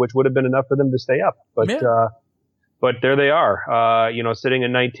Crotone, which would have been enough for them to stay up. But there they are, sitting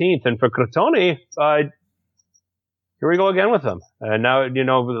in 19th. And for Crotone, here we go again with them. And now,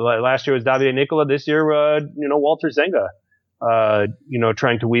 last year was Davide Nicola. This year, Walter Zenga,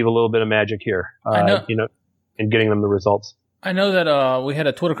 trying to weave a little bit of magic here, and getting them the results. I know that we had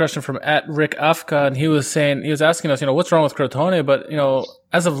a Twitter question from @RickAfka, and he was asking us, what's wrong with Crotone? But,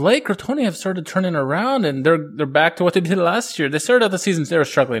 as of late, Crotone have started turning around, and they're back to what they did last year. They started out the season, they were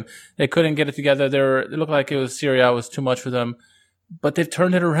struggling. They couldn't get it together. It looked like Serie A was too much for them. But they've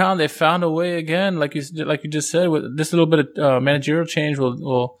turned it around. They found a way again, like you just said. With this little bit of managerial change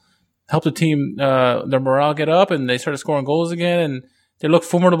will help the team, their morale get up, and they started scoring goals again. And they look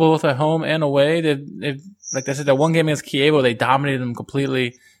formidable both at home and away. They've like I said, that one game against Chievo, they dominated them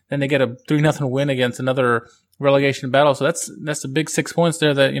completely. Then they get a 3-0 win against another relegation battle. So that's the big 6 points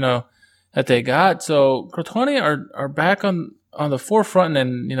there that they got. So Crotone are back on the forefront,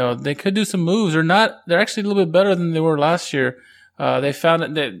 and they could do some moves. They're actually a little bit better than they were last year. They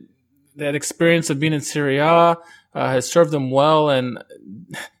found that experience of being in Serie A has served them well, and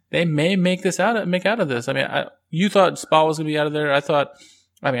they may make out of this. I mean, you thought Spal was going to be out of there. I thought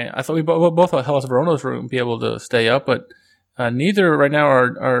we both thought Hellas Verona were going to be able to stay up, but neither right now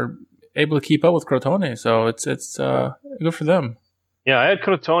are able to keep up with Crotone. So it's good for them. Yeah, I had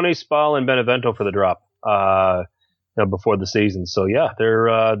Crotone, Spal, and Benevento for the drop before the season. So yeah,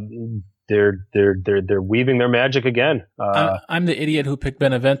 they're weaving their magic again. I'm the idiot who picked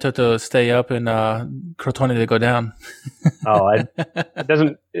Benevento to stay up and Crotone to go down. It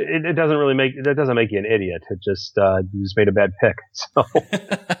doesn't make you an idiot. It just you just made a bad pick.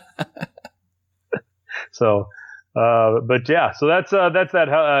 So but yeah, so that's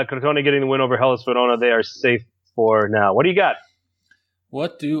that Crotone getting the win over Hellas Verona. They are safe for now. What do you got?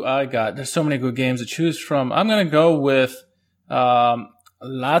 What do I got? There's so many good games to choose from. I'm gonna go with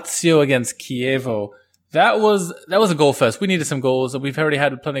Lazio against Chievo. That was a goal fest. We needed some goals. We've already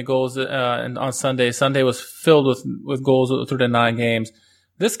had plenty of goals on Sunday. Sunday was filled with goals through the 9 games.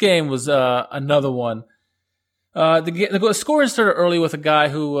 This game was another one. The scoring started early with a guy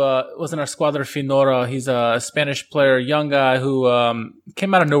who was in our Squadra Finora. He's a Spanish player, young guy who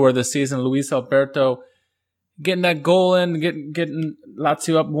came out of nowhere this season, Luis Alberto. Getting that goal in, getting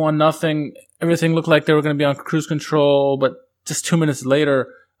Lazio up 1-0. Everything looked like they were going to be on cruise control, but just 2 minutes later,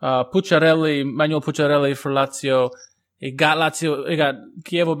 Manuel Pucciarelli for Lazio. It got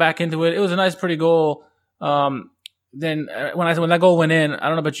Chievo back into it. It was a nice, pretty goal. Then when that goal went in, I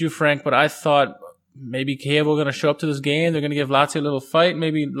don't know about you, Frank, but I thought maybe Chievo were going to show up to this game. They're going to give Lazio a little fight.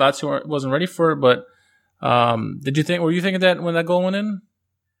 Maybe Lazio wasn't ready for it, but were you thinking that when that goal went in?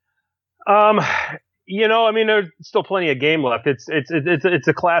 There's still plenty of game left. It's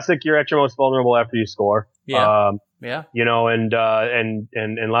a classic. You're at your most vulnerable after you score. Yeah. And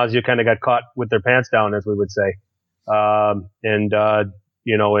Lazio kind of got caught with their pants down, as we would say. And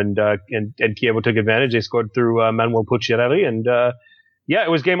Chievo took advantage. They scored through Manuel Pucciarelli, and it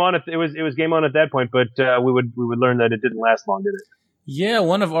was game on. It was game on at that point. But we would learn that it didn't last long, did it? Yeah,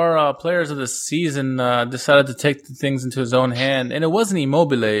 one of our players of the season decided to take things into his own hand, and it wasn't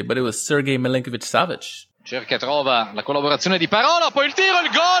Immobile, but it was Sergej Milinkovic-Savic. Cerca e trova la collaborazione di Parola, poi il tiro, il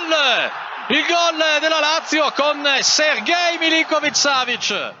gol della Lazio con Sergej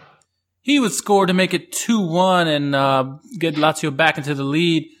Milinkovic-Savic. He would score to make it 2-1 and get Lazio back into the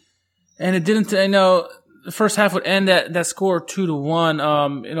lead, and it didn't. The first half would end that score 2-1.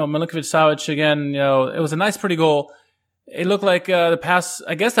 Milinkovic-Savic again. It was a nice, pretty goal. It looked like the pass.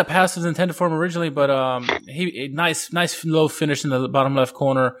 I guess that pass was intended for him originally, but nice low finish in the bottom left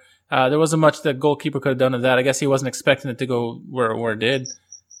corner. There wasn't much the goalkeeper could have done to that. I guess he wasn't expecting it to go where it did.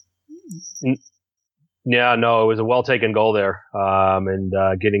 Yeah, no, it was a well taken goal there, and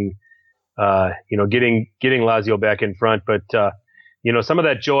getting Lazio back in front. But some of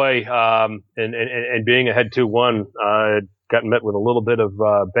that joy and being ahead 2-1 got met with a little bit of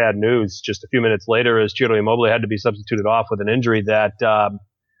bad news just a few minutes later, as Ciro Immobile had to be substituted off with an injury that,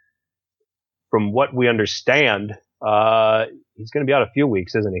 from what we understand, he's going to be out a few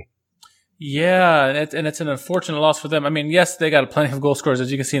weeks, isn't he? Yeah, and it's an unfortunate loss for them. I mean, yes, they got plenty of goal scorers, as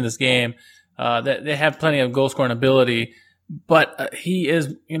you can see in this game. They have plenty of goal scoring ability, but he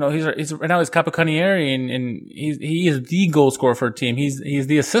is, he's right now he's Capocannoniere, and he is the goal scorer for a team. He's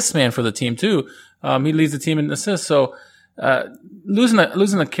the assist man for the team too. He leads the team in assists. So losing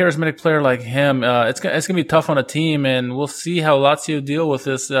a charismatic player like him, it's gonna be tough on a team, and we'll see how Lazio deal with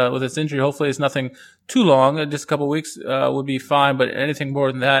this injury. Hopefully, it's nothing too long. Just a couple of weeks would be fine, but anything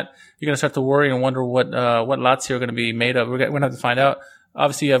more than that, you're gonna start to worry and wonder what Lazio are gonna be made of. We're gonna have to find out.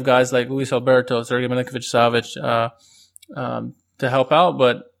 Obviously, you have guys like Luis Alberto, Sergej Milinkovic-Savic to help out,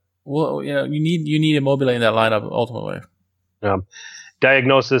 but you need Immobile in that lineup ultimately.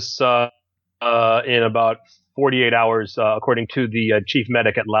 Diagnosis in about 48 hours, according to the chief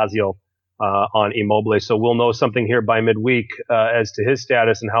medic at Lazio, on Immobile. So we'll know something here by midweek as to his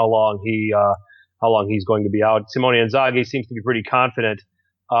status and how long he's going to be out. Simone Inzaghi seems to be pretty confident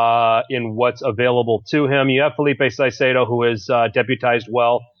in what's available to him. You have Felipe Caicedo, who is deputized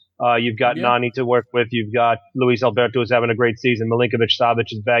well. You've got Nani to work with. You've got Luis Alberto, who's having a great season.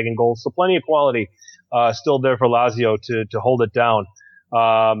 Milinkovic-Savic is bagging goals. So plenty of quality still there for Lazio to hold it down.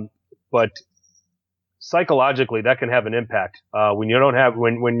 But psychologically, that can have an impact when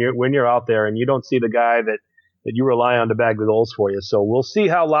you're out there and you don't see the guy that you rely on to bag the goals for you. So we'll see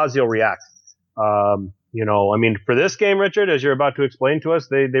how Lazio react. For this game, Richard, as you're about to explain to us,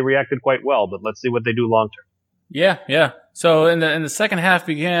 they reacted quite well. But let's see what they do long term. Yeah. So in the second half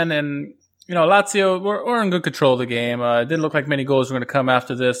began, and Lazio were in good control of the game. It didn't look like many goals were going to come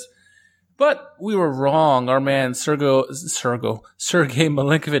after this. But we were wrong. Our man Sergej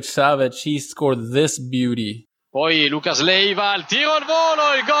Milinkovic-Savic, he scored this beauty. Poi Lucas Leiva, il tiro al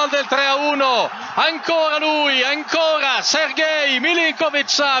volo, il gol del 3-1. Ancora lui, ancora Sergej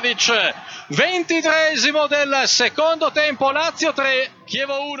Milinkovic-Savic. 23esimo del secondo tempo, Lazio 3,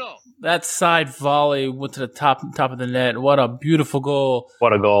 Chievo 1. That side volley went to the top of the net. What a beautiful goal.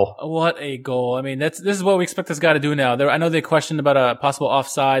 What a goal. What a goal. I mean, this is what we expect this guy to do now. I know they questioned about a possible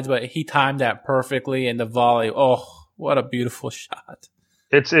offsides, but he timed that perfectly, and the volley, oh, what a beautiful shot.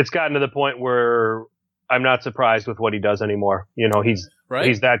 It's gotten to the point where I'm not surprised with what he does anymore. He's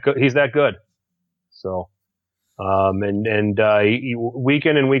that good. He's that good. So, week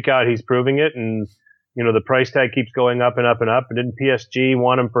in and week out, he's proving it, and the price tag keeps going up and up and up. And didn't PSG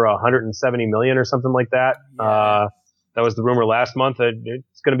want him for $170 million or something like that? Yeah. That was the rumor last month.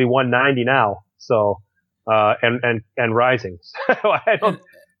 It's going to be $190 now. So, and rising. So I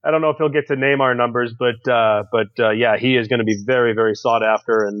don't know if he'll get to Neymar numbers, but he is going to be very, very sought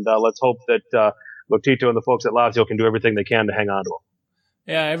after. And let's hope that Lotito and the folks at Lazio can do everything they can to hang on to him.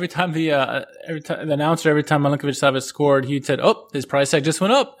 Yeah, every time the announcer, every time Milinkovic-Savic scored, he said, "Oh, his price tag just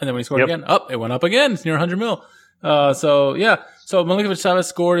went up," and then when he scored again, it went up again. It's near 100 mil. So Milinkovic-Savic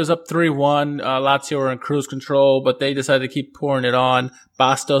scored, is up 3-1. Lazio were in cruise control, but they decided to keep pouring it on.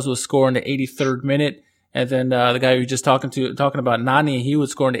 Bastos was scoring the 83rd minute, and then the guy we were just talking about, Nani, he would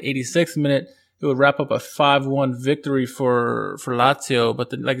score in the 86th minute. It would wrap up a 5-1 victory for Lazio.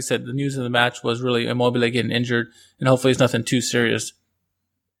 But like I said, the news of the match was really Immobile getting injured, and hopefully it's nothing too serious.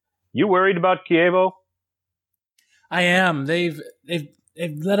 You worried about Chievo? I am. They've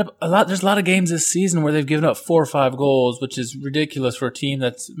let up a lot. There's a lot of games this season where they've given up 4 or 5 goals, which is ridiculous for a team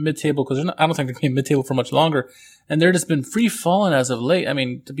that's mid-table, because I don't think they're going to be mid-table for much longer. And they're just been free-falling as of late. I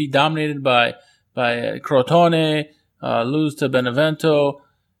mean, to be dominated by Crotone, lose to Benevento,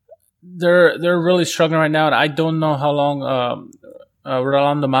 they're really struggling right now. And I don't know how long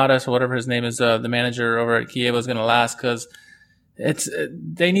Rolando Mares, or whatever his name is, the manager over at Chievo, is going to last, because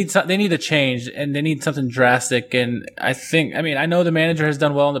they need a change, and they need something drastic. And I know the manager has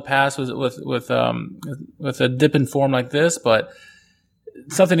done well in the past with a dip in form like this, but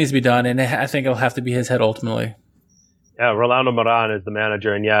something needs to be done, and I think it'll have to be his head ultimately. Yeah, Rolando Moran is the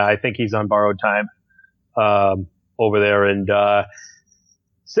manager, and I think he's on borrowed time over there, and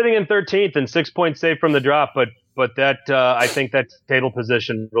sitting in 13th and 6 points saved from the drop, but that I think that table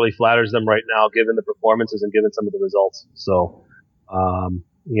position really flatters them right now, given the performances and given some of the results. So.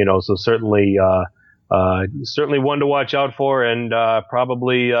 So certainly one to watch out for, and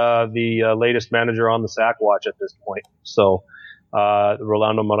probably the latest manager on the sack watch at this point. So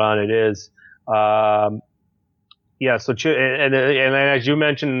Rolando Moran it is. So and as you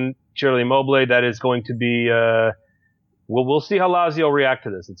mentioned, Ciro Immobile, that is going to be. We'll see how Lazio react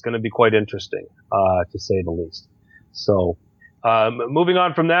to this. It's going to be quite interesting, to say the least. So. Moving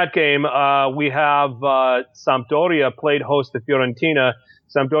on from that game, we have Sampdoria played host to Fiorentina.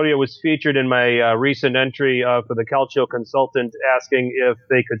 Sampdoria was featured in my recent entry for the Calcio Consultant, asking if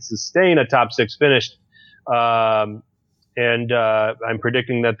they could sustain a top 6 finish. And I'm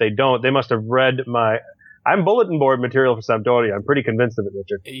predicting that they don't. They must have read I'm bulletin board material for Sampdoria. I'm pretty convinced of it,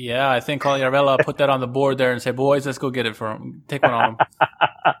 Richard. Yeah, I think Quagliarella put that on the board there and said, "Boys, let's go get it for him. Take one on him."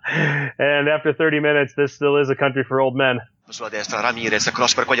 And after 30 minutes, this still is a country for old men. Sulla destra Ramirez,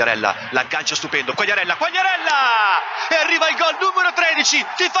 cross per Quagliarella, l'aggancio stupendo, Quagliarella, e arriva il gol numero 13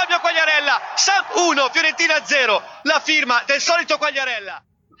 di Fabio Quagliarella. Samp 1, Fiorentina 0, la firma del solito Quagliarella.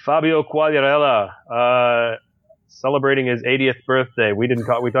 Fabio Quagliarella, celebrating his 80th birthday. We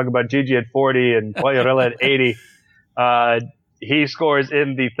talk about Gigi at 40 and Quagliarella at 80. He scores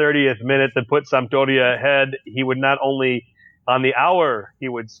in the 30th minute to put Sampdoria ahead. He would not only on the hour, he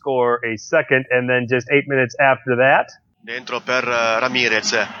would score a second, and then just 8 minutes after that. Dentro per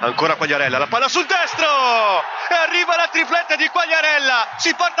Ramirez, ancora Quagliarella, la palla sul destro e arriva la tripletta di Quagliarella,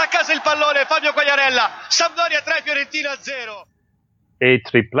 si porta a casa il pallone Fabio Quagliarella, Sampdoria 3, Fiorentina 0. A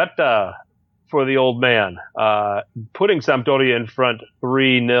tripletta for the old man, putting Sampdoria in front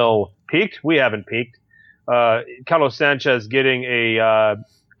 3-0. Peaked? We haven't peaked. Carlos Sanchez getting a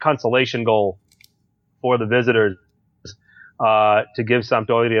consolation goal for the visitors to give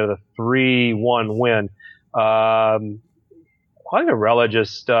Sampdoria the 3-1 win. Quagliarella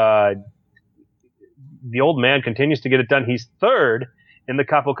just the old man continues to get it done. He's third in the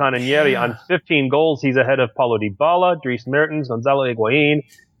Capocannoniere on 15 goals. He's ahead of Paulo Dybala, Dries Mertens, Gonzalo Higuain,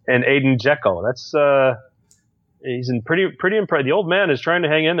 and Edin Dzeko. That's he's in pretty impressed. The old man is trying to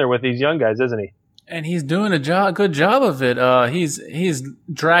hang in there with these young guys, isn't he? And he's doing a good job of it. He's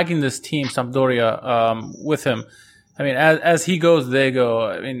dragging this team, Sampdoria, with him. I mean, as he goes, they go.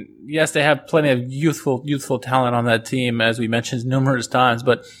 I mean, yes, they have plenty of youthful talent on that team, as we mentioned numerous times.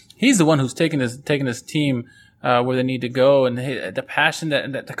 But he's the one who's taking this team where they need to go, and the passion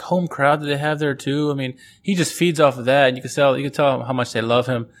that the home crowd that they have there too. I mean, he just feeds off of that, and you can tell how much they love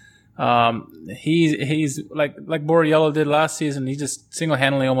him. He's like Borriello did last season. He's just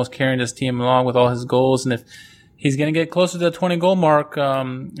single-handedly almost carrying this team along with all his goals, and if he's going to get closer to the 20 goal mark,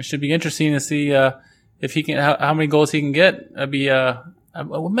 it should be interesting to see. If he can, how many goals he can get?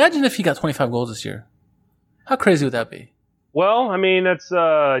 Imagine if he got 25 goals this year. How crazy would that be? Well, I mean, it's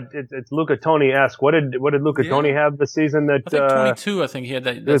Luca Toni-esque. What did Luca Toni have this season? That I think 22. I think he had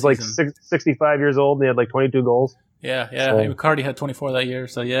that. He was like 65 years old and he had like 22 goals. Yeah. So, Icardi had 24 that year.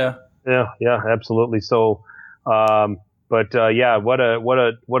 So yeah. Yeah, absolutely. So, what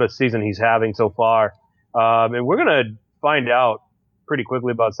a season he's having so far. And we're gonna find out pretty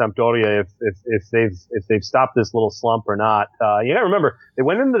quickly about Sampdoria if they've stopped this little slump or not. You gotta remember they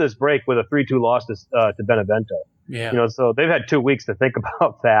went into this break with a 3-2 loss to Benevento. Yeah. So they've had 2 weeks to think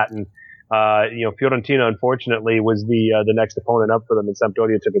about that, and Fiorentina, unfortunately, was the next opponent up for them, and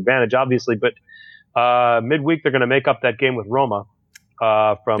Sampdoria took advantage, obviously. But midweek, they're going to make up that game with Roma.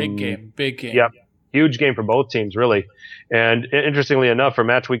 Big game. Yeah, huge game for both teams, really. And interestingly enough, for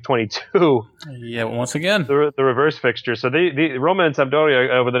match week 22, once again, the reverse fixture. So the Roma and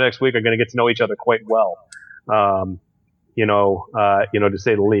Sampdoria over the next week are going to get to know each other quite well. To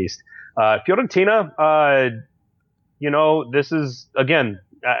say the least. Fiorentina, this is again.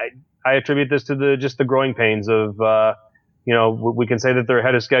 I attribute this to the growing pains of, we can say that they're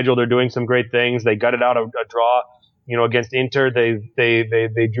ahead of schedule. They're doing some great things. They gutted out a draw, against Inter.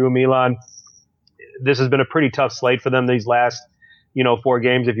 They drew Milan. This has been a pretty tough slate for them these last, 4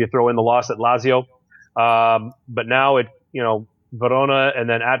 games if you throw in the loss at Lazio. But now Verona and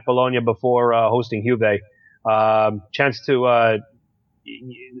then at Bologna before hosting Juve. Chance to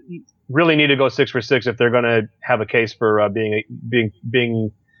really need to go 6 for 6 if they're going to have a case for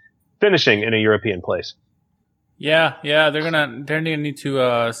being finishing in a European place. Yeah, they're gonna need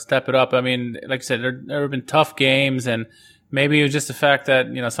to step it up. I mean, like I said, there have been tough games, and maybe it was just the fact that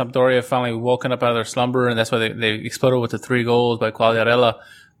Sampdoria finally woken up out of their slumber, and that's why they exploded with the 3 goals by Quagliarella.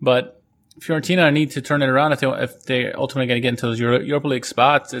 But Fiorentina need to turn it around if they ultimately going to get into those Europa League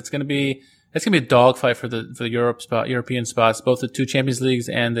spots. It's going to be a dogfight for the European spots, both the 2 Champions Leagues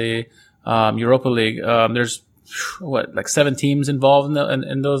and the Europa League. There's 7 teams involved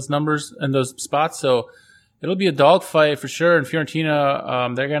in those numbers and those spots, so it'll be a dogfight for sure. And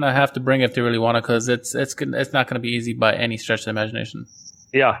Fiorentina, they're gonna have to bring it if they really want to, because it's not gonna be easy by any stretch of the imagination.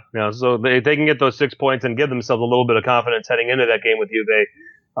 Yeah. So they can get those 6 points and give themselves a little bit of confidence heading into that game with Juve.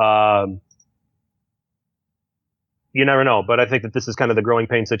 You never know, but I think that this is kind of the growing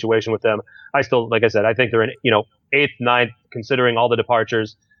pain situation with them. I still, like I said, I think they're in 8th, 9th, considering all the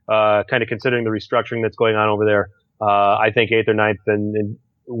departures. Kind of considering the restructuring that's going on over there, I think 8th or 9th and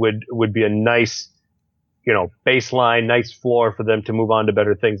would be a nice, baseline, nice floor for them to move on to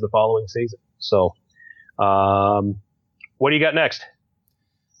better things the following season. So, what do you got next?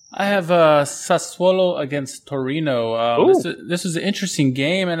 I have Sassuolo against Torino. This is an interesting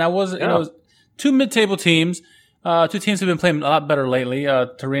game, and 2 mid-table teams. 2 teams have been playing a lot better lately.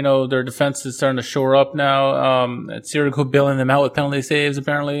 Torino, their defense is starting to shore up now. It's Sirigu bailing them out with penalty saves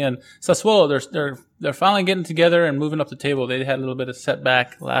apparently, and Sassuolo, they're finally getting together and moving up the table. They had a little bit of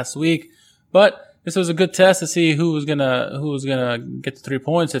setback last week, but this was a good test to see who was gonna get the 3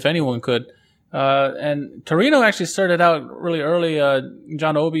 points, if anyone could. And Torino actually started out really early.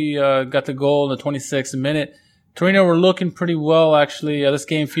 John Obi got the goal in the 26th minute. Torino were looking pretty well actually. This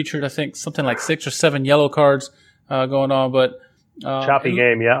game featured, I think, something like 6 or 7 yellow cards going on, but choppy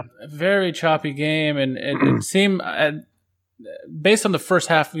game, yeah, very choppy game, and it seemed based on the first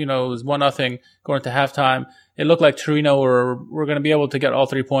half, it was 1-0 going into halftime. It looked like Torino were going to be able to get all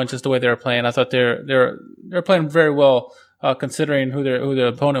 3 points just the way they were playing. I thought they're playing very well considering who their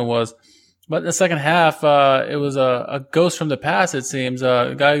opponent was. But in the second half, it was a ghost from the past, it seems.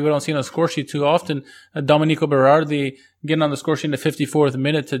 A guy we don't see on the score sheet too often, Domenico Berardi, getting on the score sheet in the 54th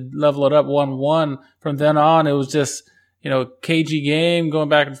minute to level it up 1-1. From then on, it was just, cagey game, going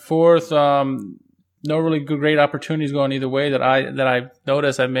back and forth. No really great opportunities going either way that I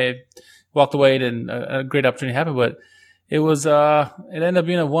noticed. I may have walked away and a great opportunity happened, but it was, it ended up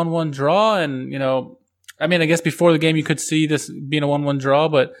being a 1-1 draw. And, I guess before the game you could see this being a 1-1 draw,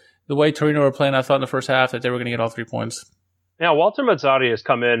 but the way Torino were playing, I thought in the first half that they were going to get all 3 points. Now, Walter Mazzarri has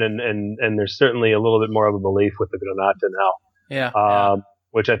come in, and there's certainly a little bit more of a belief with the Granata now. Yeah.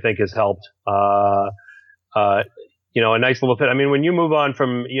 Which I think has helped. A nice little fit. I mean, when you move on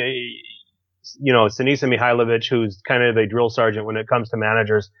from, Sinisa Mihailovic, who's kind of a drill sergeant when it comes to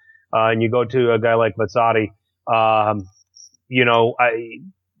managers, and you go to a guy like Mazzarri,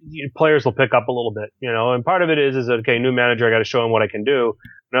 players will pick up a little bit, and part of it is okay, new manager, I got to show him what I can do.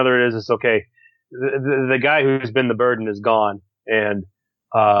 Another is okay, the guy who's been the burden is gone, and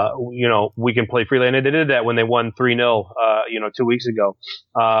we can play freely. And they did that when they won 3-0, 2 weeks ago.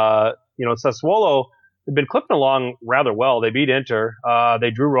 Sassuolo have been clipping along rather well. They beat Inter,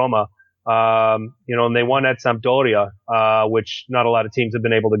 they drew Roma, and they won at Sampdoria, which not a lot of teams have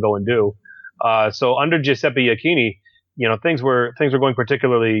been able to go and do. So under Giuseppe Iachini, things were going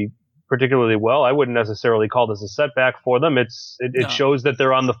particularly well. I wouldn't necessarily call this a setback for them. It shows that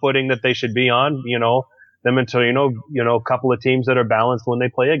they're on the footing that they should be on. Them and Torino, a couple of teams that are balanced when they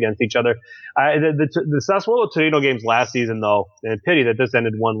play against each other. The Sassuolo Torino games last season, though, and pity that this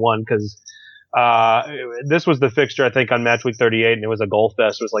ended 1-1 because this was the fixture I think on match week 38, and it was a goal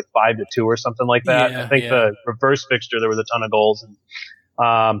fest. It was like 5-2 or something like that. I think the reverse fixture there was a ton of goals,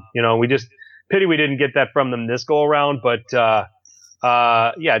 and we just pity we didn't get that from them this go around, but.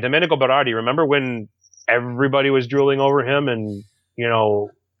 Yeah, Domenico Berardi. Remember when everybody was drooling over him, and you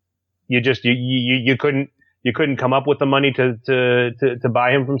couldn't come up with the money to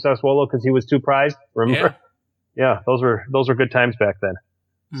buy him from Sassuolo because he was too prized. Remember? Yeah, those were good times back then.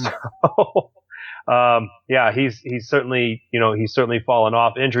 So, yeah, he's certainly fallen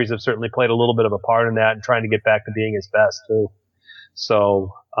off. Injuries have certainly played a little bit of a part in that, and trying to get back to being his best too.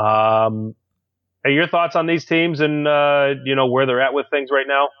 So, your thoughts on these teams and where they're at with things right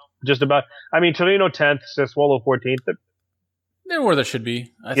now? Just about. I mean, Torino 10th, Sassuolo 14th. They're where they should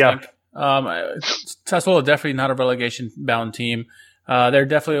be, I think. Sassuolo definitely not a relegation-bound team.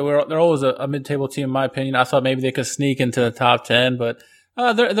 They're always a mid-table team, in my opinion. I thought maybe they could sneak into the top 10, but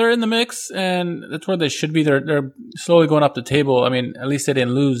they're in the mix, and that's where they should be. They're slowly going up the table. I mean, at least they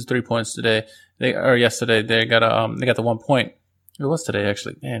didn't lose 3 points today. Yesterday. They got the 1 point. It was today,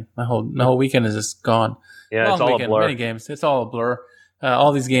 actually. Man, my whole weekend is just gone. Yeah, long it's all weekend, a blur. Many games. It's all a blur.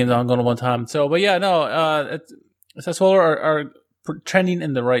 All these games aren't going to one time. So, but yeah, no. Sassuolo are trending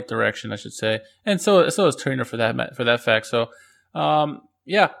in the right direction, I should say, and so is Torino for that fact. So,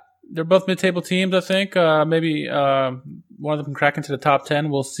 yeah, they're both mid-table teams. I think maybe one of them can crack into the top 10.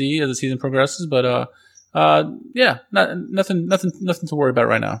 We'll see as the season progresses. But yeah, nothing to worry about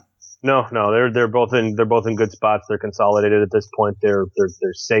right now. No, they're both in good spots. They're consolidated at this point. They're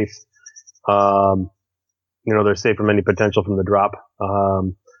safe. They're safe from any potential from the drop.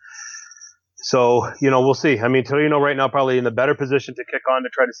 So, we'll see. I mean, Torino right now probably in the better position to kick on to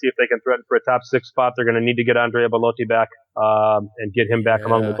try to see if they can threaten for a top 6 spot. They're going to need to get Andrea Belotti back, and get him back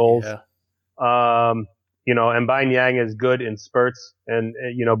among the goals. Yeah. And Yang is good in spurts, and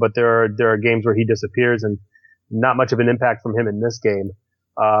but there are games where he disappears, and not much of an impact from him in this game.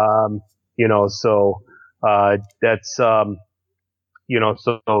 That's so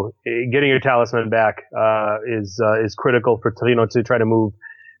getting your talisman back is critical for Torino to try to move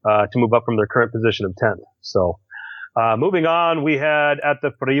up from their current position of 10th. So, moving on, we had at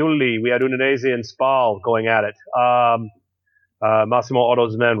the Friuli, we had Udinese and Spal going at it. Massimo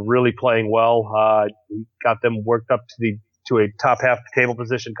Otto's men really playing well. Got them worked up to a top half table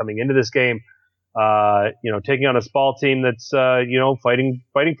position coming into this game. Taking on a Spal team that's fighting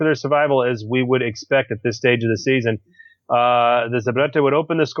for their survival as we would expect at this stage of the season. The Zabretta would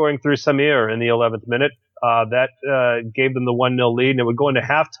open the scoring through Samir in the 11th minute. That gave them the 1-0 lead, and it would go into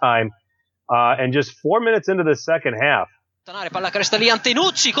halftime. And just 4 minutes into the second half. Palla cresta lì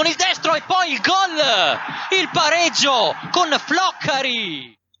Antenucci con il destro e poi il gol, il pareggio con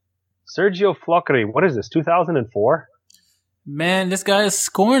Floccari. Sergio Floccari, what is this, 2004? Man, this guy is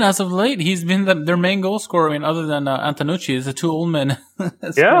scoring as of late. He's been their main goal scorer. I mean, other than Antenucci, it's the two old men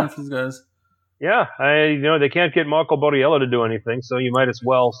scoring for these guys. Yeah, they can't get Marco Borriello to do anything, so you might as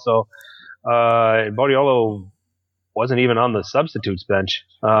well. So, Borriello wasn't even on the substitutes bench.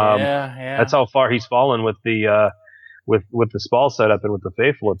 Yeah. That's how far he's fallen with the Spal setup and with the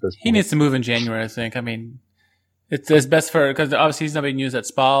faithful at this point. He needs to move in January, I think. I mean, it's best because obviously he's not being used at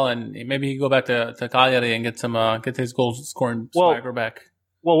Spal, and maybe he can go back to Cagliari and get his goal scoring swagger back.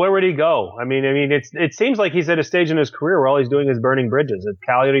 Well, where would he go? I mean, it seems like he's at a stage in his career where all he's doing is burning bridges. At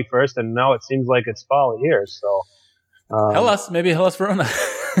Cagliari first, and now it seems like it's Spal here. So, maybe Hellas Verona.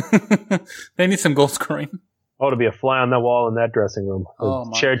 They need some goal scoring. Oh, to be a fly on the wall in that dressing room.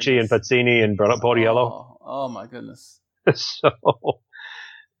 Cerci and Pazzini and Borriello. Oh my goodness. So,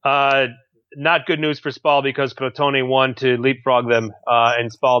 not good news for Spal because Crotone won to leapfrog them,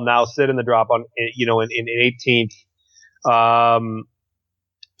 and Spal now sit in the drop on, in 18th.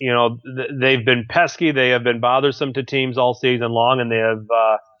 They've been pesky. They have been bothersome to teams all season long, and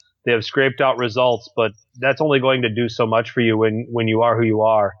they have scraped out results. But that's only going to do so much for you when you are who you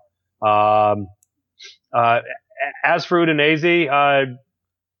are. As for Udinese,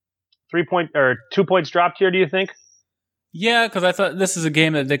 2 points dropped here. Do you think? Yeah, because I thought this is a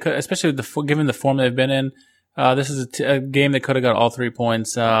game that they could, especially given the form they've been in. This is a game they could have got all 3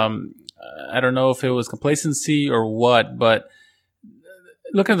 points. I don't know if it was complacency or what, but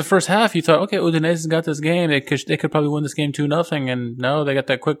looking at the first half, you thought, okay, Udinese's got this game. They could probably win this game 2-0, and no, they got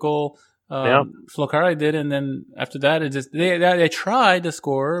that quick goal. Floccari did, and then after that, it just they tried to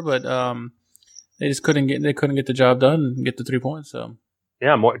score, but they just couldn't get the job done and get the 3 points. So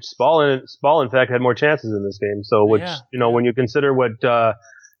yeah, Spal in fact had more chances in this game. So when you consider what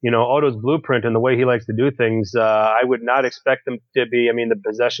Otto's blueprint and the way he likes to do things, I would not expect them to be. I mean, the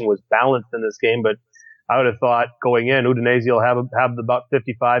possession was balanced in this game, but I would have thought going in, Udinese will have about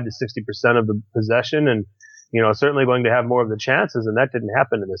 55 to 60% of the possession, and certainly going to have more of the chances, and that didn't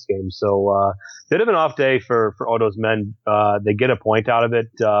happen in this game. So bit of an off day for Otto's men. They get a point out of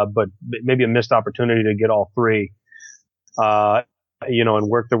it, but maybe a missed opportunity to get all 3. and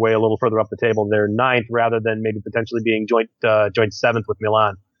work their way a little further up the table. They're ninth rather than maybe potentially being joint seventh with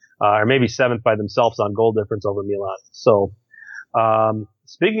Milan, or maybe seventh by themselves on goal difference over Milan. So,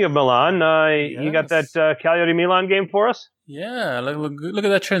 speaking of Milan, Yes. you got that Cagliari Milan game for us? Yeah, look at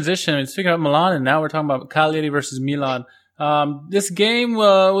that transition. I mean, speaking of Milan, and now we're talking about Cagliari versus Milan. This game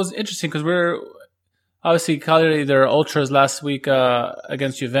was interesting because we're obviously Cagliari, their ultras last week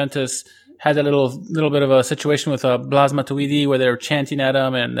against Juventus had a little bit of a situation with Blas Matuidi where they were chanting at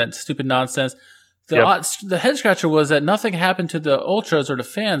him and that stupid nonsense. The head scratcher was that nothing happened to the ultras or the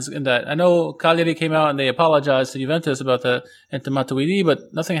fans in that. I know Cagliari came out and they apologized to Juventus about that and to Matuidi,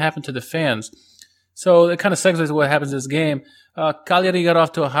 but nothing happened to the fans. So it kind of segues to what happens in this game. Cagliari got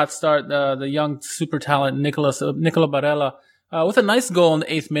off to a hot start. The young super talent Nicola Barella with a nice goal in the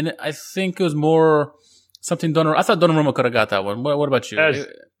 8th minute. I think it was more something I thought Donnarumma could have got that one. What about you?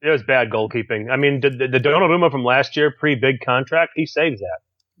 It was bad goalkeeping. I mean, the Donnarumma from last year, pre-big contract, he saves that.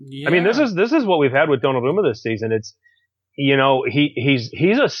 Yeah. I mean, this is what we've had with Donnarumma this season. It's,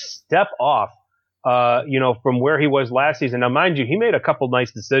 he's a step off, from where he was last season. Now, mind you, he made a couple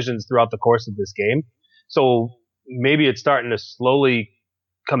nice decisions throughout the course of this game. So maybe it's starting to slowly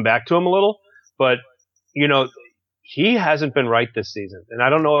come back to him a little, but, he hasn't been right this season. And I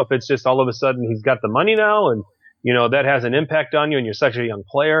don't know if it's just all of a sudden he's got the money now and, that has an impact on you and you're such a young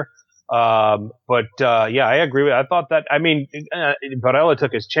player. But I agree with it. I thought that, Barella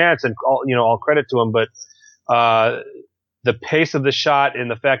took his chance and all credit to him, but, the pace of the shot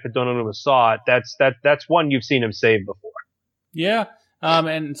and the fact that Donnarumma saw it, that's one you've seen him save before. Yeah.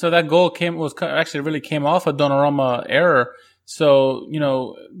 And so that goal really came off a Donnarumma error. So,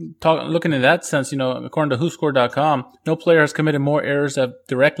 looking in that sense, according to WhoScored.com, no player has committed more errors that have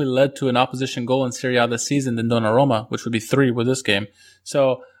directly led to an opposition goal in Serie A this season than Donnarumma, which would be 3 with this game.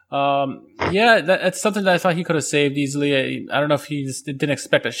 So, that's something that I thought he could have saved easily. I don't know if he just didn't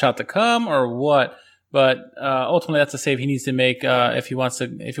expect a shot to come or what, but ultimately that's a save he needs to make if he wants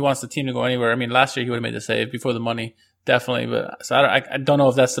the team to go anywhere. I mean, last year he would have made the save before the money, definitely. But so I don't know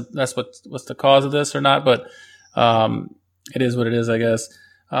if that's what's the cause of this or not, but it is what it is, I guess.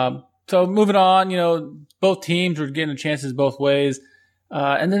 So moving on, both teams were getting chances both ways.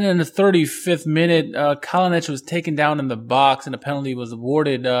 And then in the 35th minute, Kalinic was taken down in the box and a penalty was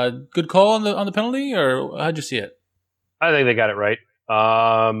awarded. Good call on the penalty, or how'd you see it? I think they got it right.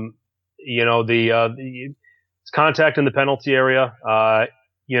 It's contact in the penalty area.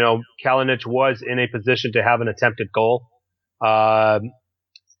 Kalinic was in a position to have an attempted goal. Having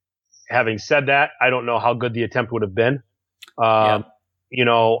said that, I don't know how good the attempt would have been. The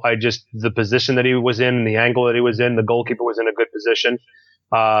position that he was in, the angle that he was in, the goalkeeper was in a good position.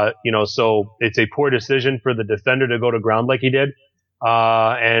 So it's a poor decision for the defender to go to ground like he did.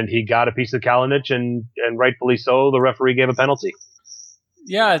 And he got a piece of Kalinic and rightfully so, the referee gave a penalty.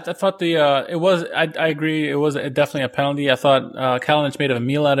 Yeah, I thought I agree. It was definitely a penalty. I thought, Kalinic made a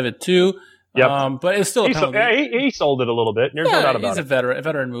meal out of it too. Yep. But it's still a penalty. He sold it a little bit. There's no doubt about it. He's a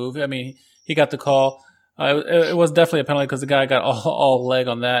veteran move. I mean, he got the call. It was definitely a penalty because the guy got all leg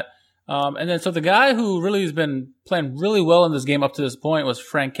on that. And then, so the guy who really has been playing really well in this game up to this point was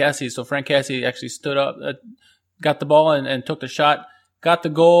Frank Kessie. So Frank Kessie actually stood up, got the ball and took the shot, got the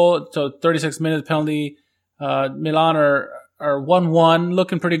goal. So 36 minutes penalty. Milan are 1-1,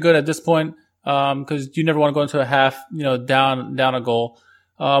 looking pretty good at this point. Cause you never want to go into a half, down a goal.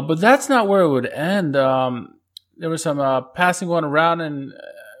 But that's not where it would end. There was some, passing going around and,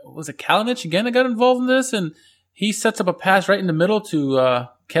 was it Kalinic again that got involved in this? And he sets up a pass right in the middle to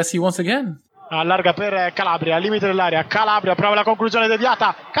Kessie once again. Allarga per Calabria, al limite dell'area. Calabria prova la conclusione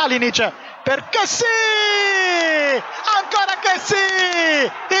deviata. Kalinic per Kessie! Ancora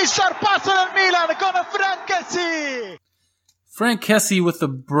Kessie! Il sorpasso del Milan con Frank Kessie! Frank Kessie with the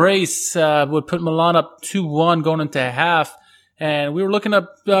brace would put Milan up 2-1 going into half. And we were looking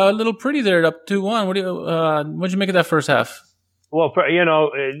up a little pretty there, up 2-1. What'd you make of that first half? Well,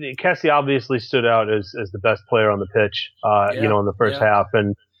 Kessie obviously stood out as the best player on the pitch, in the first half.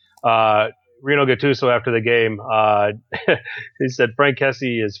 And Rino Gattuso after the game, he said, Frank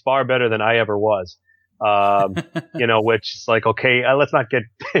Kessie is far better than I ever was. Which is like, okay, let's not get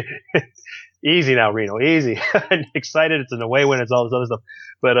easy now, Rino, easy. Excited, it's an away win, it's all this other stuff.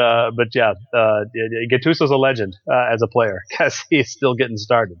 But Gattuso's a legend as a player. Kessie is still getting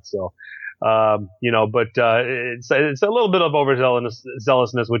started, so. It's a little bit of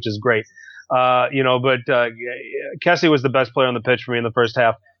overzealousness, which is great. Kessie was the best player on the pitch for me in the first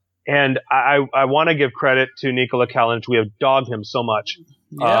half. And I want to give credit to Nikola Kalinic. We have dogged him so much.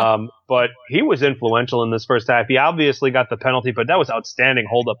 Yeah. But he was influential in this first half. He obviously got the penalty, but that was outstanding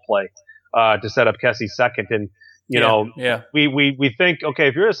hold-up play, to set up Kessie second. And, We think, okay,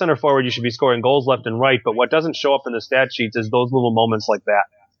 if you're a center forward, you should be scoring goals left and right. But what doesn't show up in the stat sheets is those little moments like that,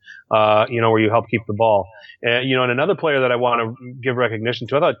 where you help keep the ball. And another player that I want to give recognition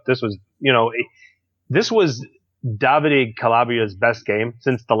to, I thought this was Davide Calabria's best game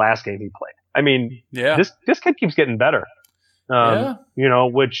since the last game he played. I mean, this kid keeps getting better. He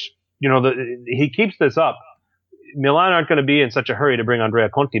keeps this up. Milan aren't going to be in such a hurry to bring Andrea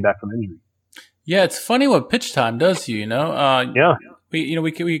Conti back from injury. Yeah, it's funny what pitch time does to you.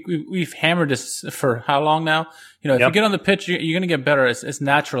 We've hammered this for how long now? If you get on the pitch, you're going to get better. It's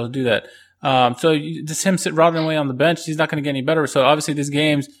natural to do that. So just him rotting away on the bench, he's not going to get any better. So obviously these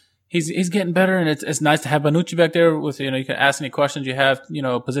games, he's getting better, and it's nice to have Bonucci back there with, you can ask any questions you have,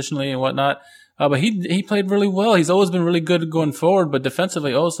 positionally and whatnot. But he played really well. He's always been really good going forward, but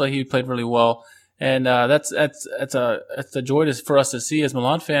defensively also he played really well. And, that's a joy for us to see as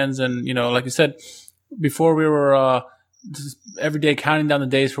Milan fans. And, like you said, before we were, just every day counting down the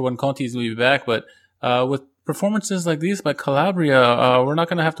days for when Conti's will be back. But, with performances like these by Calabria, we're not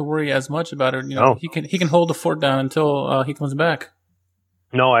going to have to worry as much about it. He can hold the fort down until, he comes back.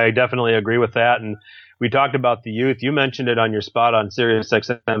 No, I definitely agree with that. And we talked about the youth. You mentioned it on your spot on Sirius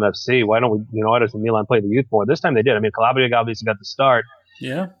XM FC. Why doesn't Milan play the youth more? This time they did. I mean, Calabria obviously got the start.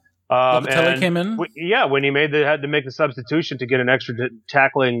 Yeah. Locatelli came in. When he had to make the substitution to get an extra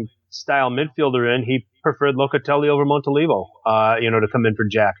tackling style midfielder in, he preferred Locatelli over Montolivo, to come in for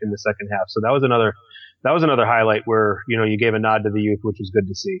Jack in the second half. So that was another highlight where, you gave a nod to the youth, which was good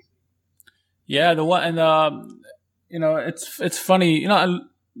to see. Yeah, it's funny,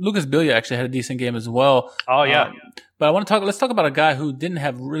 Lucas Biglia actually had a decent game as well. Oh yeah. But let's talk about a guy who didn't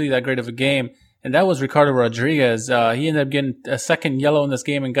have really that great of a game. And that was Ricardo Rodriguez. He ended up getting a second yellow in this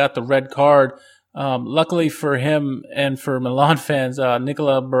game and got the red card. Luckily for him and for Milan fans,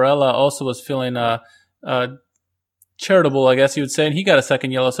 Nicola Barella also was feeling, charitable, I guess you would say, and he got a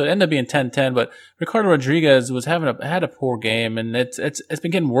second yellow. So it ended up being 10-10, but Ricardo Rodriguez had a poor game, and it's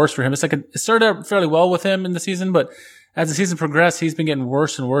been getting worse for him. It started out fairly well with him in the season, but as the season progressed, he's been getting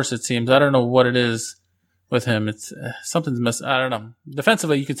worse and worse, it seems. I don't know what it is with him. It's something's missing. I don't know.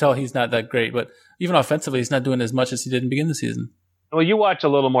 Defensively, you can tell he's not that great, but even offensively, he's not doing as much as he did in the beginning of the season. Well, you watch a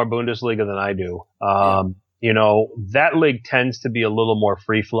little more Bundesliga than I do. That league tends to be a little more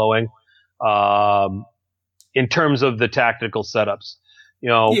free flowing, in terms of the tactical setups.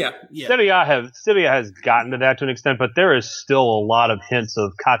 Serie A has gotten to that to an extent, but there is still a lot of hints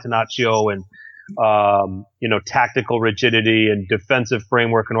of Catenaccio and, tactical rigidity and defensive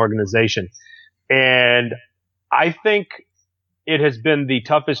framework and organization. And I think it has been the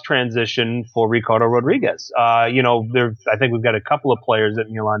toughest transition for Ricardo Rodriguez. I think we've got a couple of players at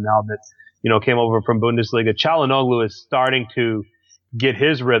Milan now that, came over from Bundesliga. Çalhanoğlu is starting to get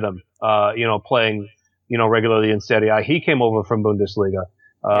his rhythm, playing, regularly in Serie A. He came over from Bundesliga,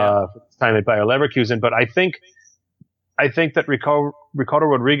 time at Bayer Leverkusen. But I think that Ricardo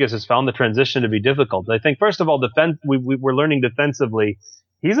Rodriguez has found the transition to be difficult. I think, first of all, we're learning defensively.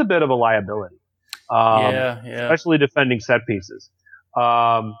 He's a bit of a liability. Especially defending set pieces.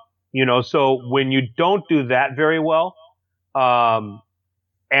 So when you don't do that very well,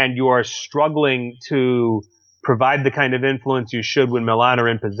 and you are struggling to provide the kind of influence you should when Milan are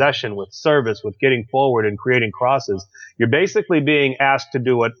in possession, with service, with getting forward and creating crosses, you're basically being asked to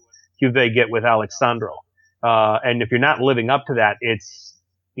do what Juve get with Alexandro. And if you're not living up to that, it's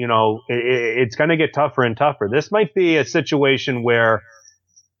going to get tougher and tougher. This might be a situation where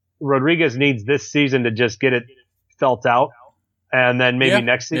Rodriguez needs this season to just get it felt out, and then maybe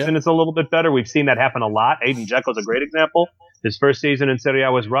next season it's a little bit better. We've seen that happen a lot. Edin Dzeko's a great example. His first season in Serie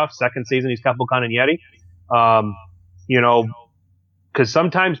A was rough. Second season, he's Capocannonieri. Because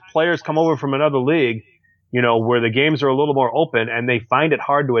sometimes players come over from another league, where the games are a little more open, and they find it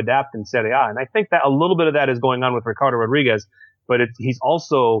hard to adapt in Serie A. And I think that a little bit of that is going on with Ricardo Rodriguez, but he's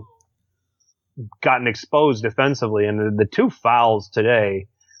also gotten exposed defensively. And the two fouls today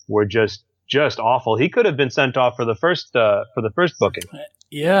were just awful. He could have been sent off for the first booking.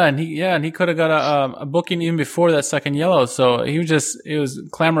 And he could have got a booking even before that second yellow. So it was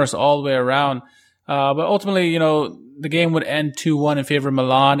clamorous all the way around. But ultimately, the game would end 2-1 in favor of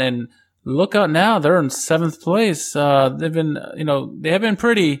Milan, and look out now, they're in 7th place. They've been, they have been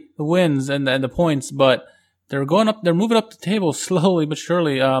pretty, the wins and the points, but they're moving up the table slowly but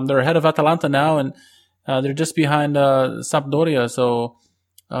surely. They're ahead of Atalanta now, and they're just behind Sampdoria. So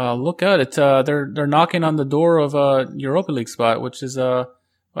look out! They're knocking on the door of a Europa League spot, which is I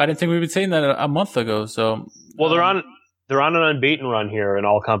didn't think we'd be saying that a month ago. So they're on an unbeaten run here in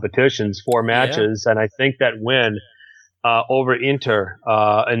all competitions, 4 matches, and I think that win over Inter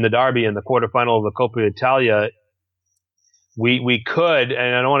in the derby in the quarterfinal of the Coppa Italia we could,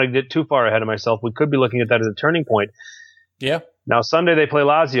 and I don't want to get too far ahead of myself, we could be looking at that as a turning point. Yeah. Now, Sunday they play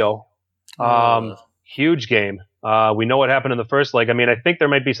Lazio. Huge game. We know what happened in the first leg. I mean, I think there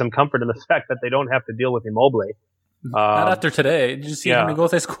might be some comfort in the fact that they don't have to deal with Immobile. Not after today. Did you see how many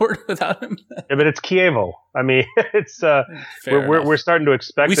goals they scored without him? Yeah, but it's Chievo. I mean, it's we're starting to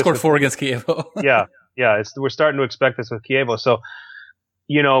expect. We scored 4 against Chievo. We're starting to expect this with Chievo. So,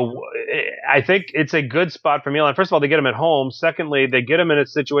 I think it's a good spot for Milan. First of all, they get him at home. Secondly, they get him in a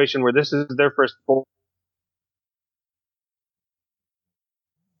situation where this is their first.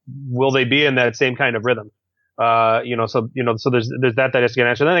 Will they be in that same kind of rhythm? So there's that has to get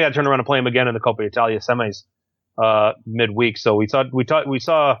answered. Then they got to turn around and play him again in the Coppa Italia semis midweek. So we said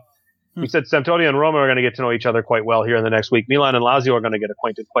Sampdoria and Roma are going to get to know each other quite well here in the next week. Milan and Lazio are going to get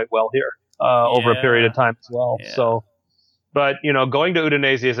acquainted quite well here over a period of time as well. Yeah. So, but going to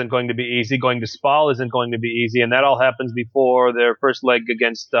Udinese isn't going to be easy. Going to Spal isn't going to be easy, and that all happens before their first leg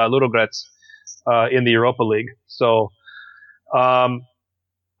against Ludogorets in the Europa League. So.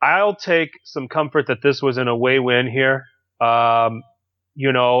 I'll take some comfort that this was an away win here. And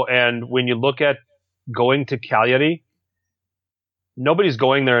when you look at going to Cagliari, nobody's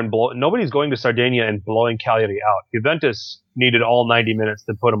going there nobody's going to Sardinia and blowing Cagliari out. Juventus needed all 90 minutes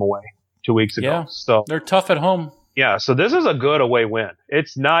to put them away 2 weeks ago. Yeah, so they're tough at home. Yeah, so this is a good away win.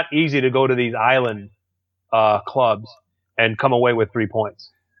 It's not easy to go to these island clubs and come away with 3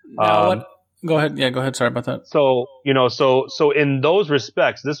 points. Go ahead. Yeah, go ahead. Sorry about that. So, so in those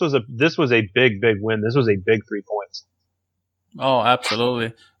respects, this was a big win. This was a big 3 points. Oh,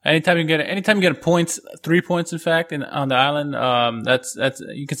 absolutely. Anytime you get points, 3 points, in fact, on the island, that's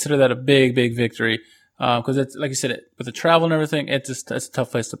you consider that a big victory. Cause it's, like you said, with the travel and everything, it's a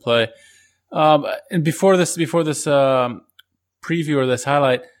tough place to play. And before this, preview or this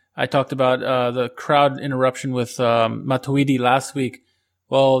highlight, I talked about, the crowd interruption with, Matuidi last week.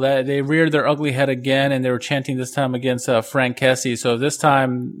 Well, they reared their ugly head again, and they were chanting this time against Frank Kessie. So this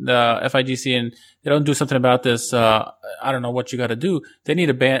time, the FIGC, and they don't do something about this. I don't know what you got to do. They need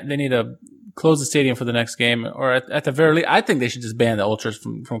to close the stadium for the next game, or at the very least, I think they should just ban the ultras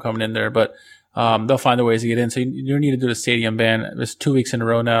from coming in there. But they'll find the ways to get in. So you need to do the stadium ban. It's 2 weeks in a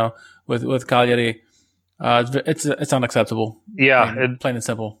row now with Cagliari. It's unacceptable. Yeah, plain and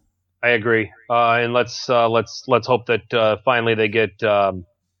simple. I agree, and let's hope that finally they get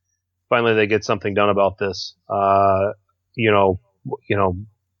something done about this.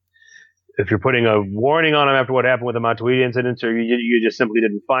 If you're putting a warning on them after what happened with the Matuidi incident, or you just simply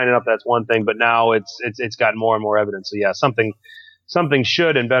didn't find enough, that's one thing. But now it's got more and more evidence. So yeah, something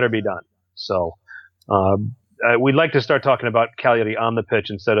should and better be done. So we'd like to start talking about Cagliari on the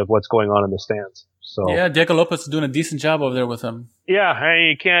pitch instead of what's going on in the stands. So yeah, Diego Lopez is doing a decent job over there with him. Yeah,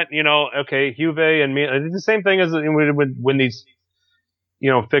 you can't, okay, Juve and Milan. It's the same thing as when these,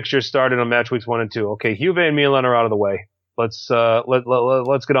 fixtures started on match weeks 1 and 2. Okay, Juve and Milan are out of the way. Let's get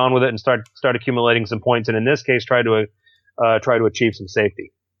on with it and start accumulating some points, and in this case, try to achieve some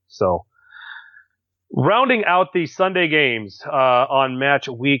safety. So, rounding out the Sunday games on match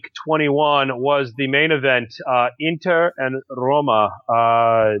week 21 was the main event, Inter and Roma.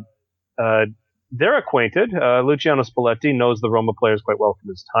 They're acquainted. Luciano Spalletti knows the Roma players quite well from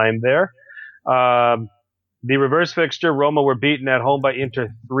his time there. The reverse fixture, Roma were beaten at home by Inter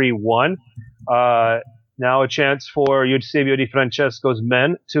 3-1. Now a chance for Eusebio Di Francesco's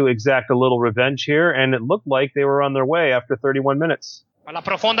men to exact a little revenge here, and it looked like they were on their way after 31 minutes. Palla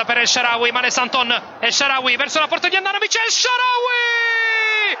profonda per El Shaarawy, Mané Santon, El Shaarawy verso la porta di Andanovic, El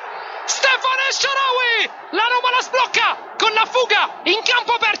Shaarawy! Stefan El Shaarawy! La Roma la sblocca con la fuga in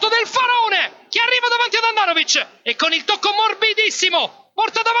campo aperto del Faraone che arriva davanti ad Andanovic e con il tocco morbidissimo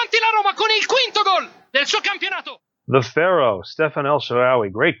porta davanti la Roma con il quinto gol del suo campionato. The Pharaoh, Stefan El Shaarawy.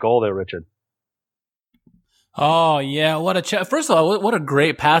 Great goal there, Richard. Oh, yeah. First of all, what a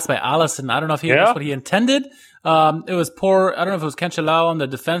great pass by Alisson. I don't know if that's what he intended. It was poor. I don't know if it was Cancelao on the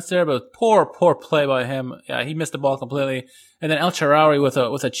defense there, but poor play by him. Yeah, he missed the ball completely. And then El Shaarawy with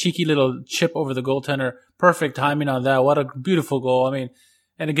a cheeky little chip over the goaltender. Perfect timing on that. What a beautiful goal. I mean,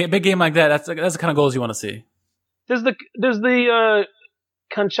 in a big game like that, that's the kind of goals you want to see. Does the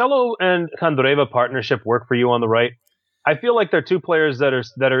Cancelo and Candreva partnership work for you on the right? I feel like they're two players that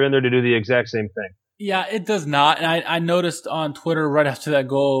are in there to do the exact same thing. Yeah, it does not. And I noticed on Twitter right after that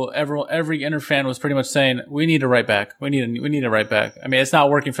goal, every Inter fan was pretty much saying, we need a right back. We need a right back. I mean, it's not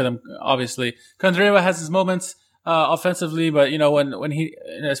working for them, obviously. Candreva has his moments offensively, but when he,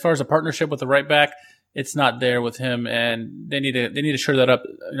 as far as a partnership with the right back, it's not there with him, and they need to shore that up,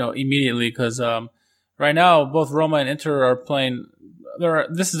 immediately, because right now both Roma and Inter are playing.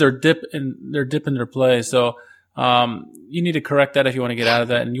 This is their dip in their play. So You need to correct that if you want to get out of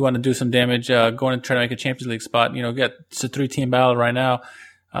that, and you want to do some damage going and try to make a Champions League spot. It's a 3-team battle right now.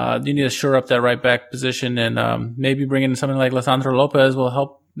 You need to shore up that right back position, and maybe bring in something like Lisandro Lopez will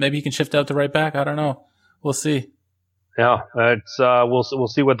help. Maybe he can shift out to right back. I don't know. We'll see. Yeah, it's we'll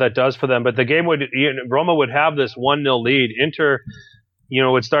see what that does for them. But the game Roma would have this 1-0 lead. Inter,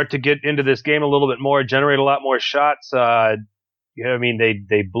 would start to get into this game a little bit more, generate a lot more shots. They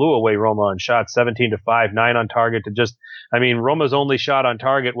blew away Roma on shots, 17-5, 9 on target Roma's only shot on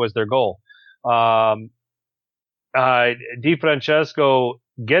target was their goal. Di Francesco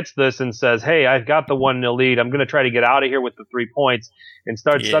gets this and says, hey, I've got the 1-0 lead. I'm going to try to get out of here with the 3 points and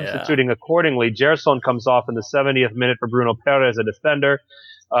start substituting accordingly. Gerson comes off in the 70th minute for Bruno Perez, a defender.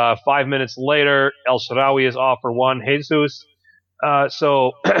 5 minutes later, El Shaarawy is off for Juan Jesus.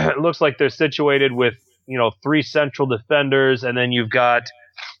 So it looks like they're situated with, 3 central defenders, and then you've got,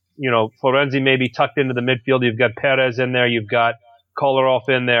 Florenzi maybe tucked into the midfield. You've got Perez in there. You've got Kolarov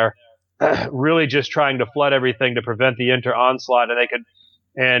in there, really just trying to flood everything to prevent the Inter onslaught,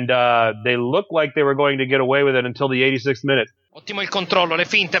 and they looked like they were going to get away with it until the 86th minute. Ottimo il controllo, le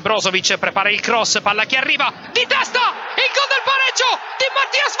finte, Brozovic prepara il cross, palla che arriva, di testa, il gol del pareggio di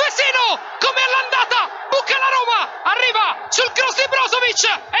Mattias Vecino, come all'andata, buca la Roma, arriva sul cross di Brozovic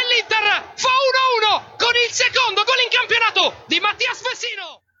e l'Inter fa 1-1 con il secondo gol in campionato di Mattias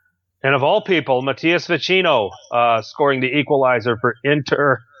Vecino. And of all people, Mattias Vecino scoring the equalizer for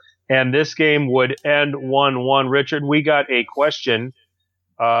Inter, and this game would end 1-1. Richard, we got a question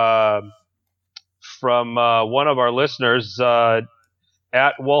from one of our listeners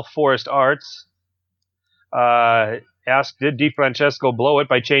at Wolf Forest Arts. Asked, did Di Francesco blow it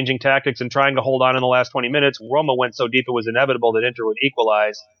by changing tactics and trying to hold on in the last 20 minutes? Roma went so deep it was inevitable that Inter would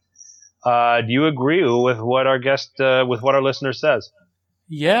equalize. Do you agree with what our listener says?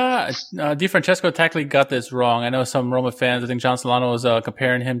 Yeah, Di Francesco tactically got this wrong. I know some Roma fans, I think John Solano was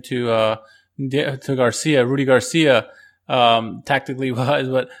comparing him to Rudy Garcia, tactically wise.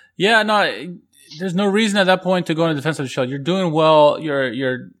 But yeah, no, there's no reason at that point to go into defensive shell. You're doing well.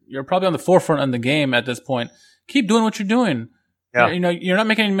 You're probably on the forefront of the game at this point. Keep doing what you're doing. Yeah. You're not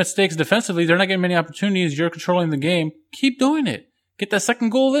making any mistakes defensively. They're not getting many opportunities. You're controlling the game. Keep doing it. Get that second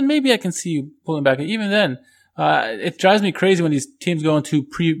goal, then maybe I can see you pulling back. Even then, it drives me crazy when these teams go into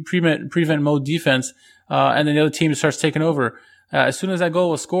prevent mode defense, and then the other team starts taking over. As soon as that goal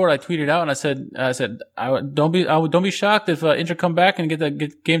was scored, I tweeted out and I said, don't be shocked if Inter come back and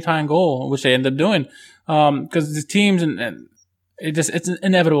get game tying goal, which they end up doing, because the teams and it's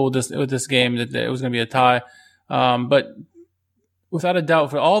inevitable with this game that it was going to be a tie. But without a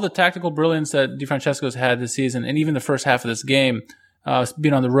doubt, for all the tactical brilliance that Di Francesco's had this season, and even the first half of this game,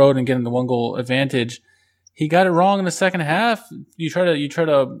 being on the road and getting the 1-goal advantage, he got it wrong in the second half. You try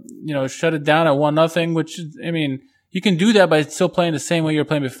to shut it down at 1-0, which, I mean, you can do that by still playing the same way you were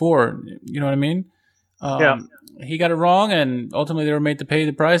playing before. You know what I mean? Yeah. He got it wrong, and ultimately they were made to pay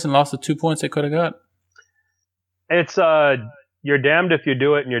the price and lost the 2 points they could have got. It's you're damned if you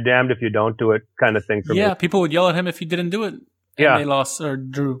do it and you're damned if you don't do it kind of thing for me. Yeah, people would yell at him if he didn't do it. And they lost or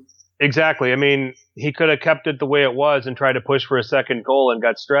drew. Exactly. I mean, he could have kept it the way it was and tried to push for a second goal and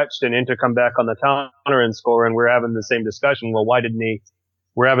got stretched, and Inter come back on the counter and score, and we're having the same discussion. Well, why didn't he?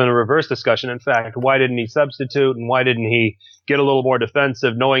 We're having a reverse discussion. In fact, why didn't he substitute, and why didn't he get a little more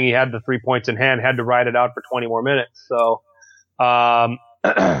defensive, knowing he had the 3 points in hand, had to ride it out for 20 more minutes? So, so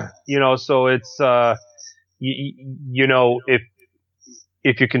it's,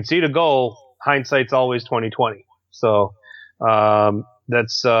 if you concede a goal, hindsight's always 20/20. So,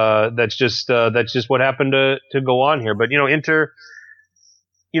 that's just what happened to go on here. But, Inter,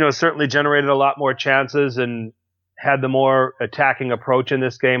 certainly generated a lot more chances and had the more attacking approach in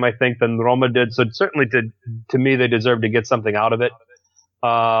this game, I think, than Roma did. So it certainly to me, they deserved to get something out of it.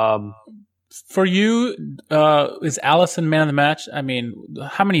 For you, is Alisson man of the match? I mean,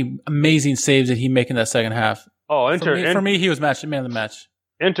 how many amazing saves did he make in that second half? Oh, Inter. For me, he was man of the match.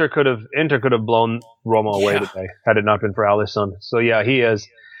 Inter could have blown Roma away today had it not been for Alisson. So yeah, he is.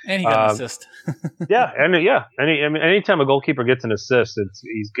 And he got an assist. Anytime a goalkeeper gets an assist, and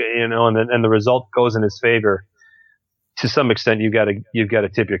the result goes in his favor. To some extent, you've got to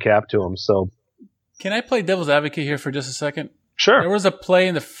tip your cap to him. So, can I play devil's advocate here for just a second? Sure. There was a play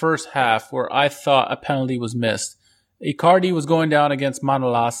in the first half where I thought a penalty was missed. Icardi was going down against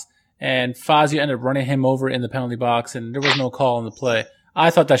Manolas, and Fazio ended up running him over in the penalty box, and there was no call on the play.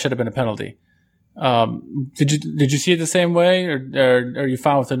 I thought that should have been a penalty. Did you see it the same way, or are you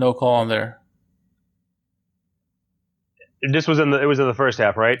fine with the no call on there? It was in the first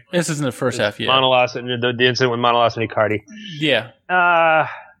half, right? This is in the first half, yeah. Manolas, the incident with Manolas and Icardi. Yeah.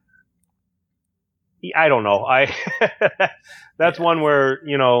 I don't know. That's one where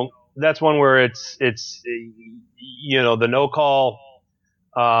it's the no call.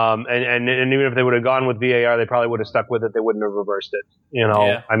 And even if they would have gone with VAR, they probably would have stuck with it. They wouldn't have reversed it.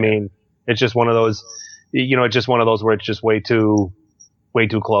 I mean, it's just one of those. It's just one of those where it's just way too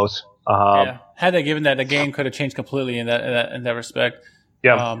close. Had they given that, the game could have changed completely in that respect.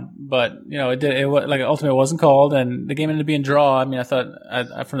 Yeah. But it ultimately it wasn't called, and the game ended up being draw. I mean, I thought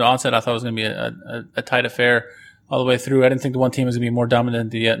from the onset, I thought it was going to be a tight affair all the way through. I didn't think the one team was going to be more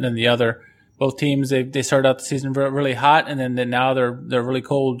dominant than the other. Both teams, they started out the season really hot, and then now they're really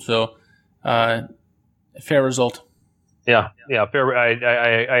cold. So, fair result. Yeah, fair.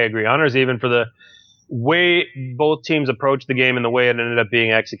 I agree. Honors even for the way both teams approached the game and the way it ended up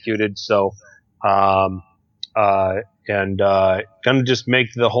being executed. So, gonna just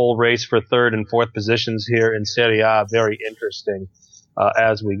make the whole race for third and fourth positions here in Serie A very interesting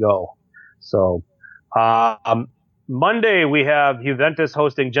as we go. So, Monday we have Juventus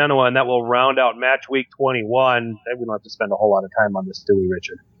hosting Genoa, and that will round out match week 21. We don't have to spend a whole lot of time on this, do we,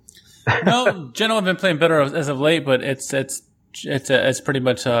 Richard? No, Genoa have been playing better as of late, but it's pretty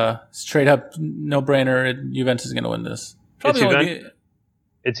much straight up no brainer. Juventus is going to win this.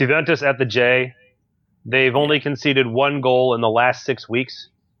 It's Juventus at the J. They've only conceded one goal in the last 6 weeks.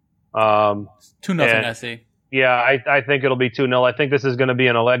 2-0, I see. Yeah, I think it'll be 2-0. I think this is going to be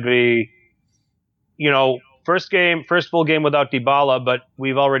an Allegri, first full game without Dybala, but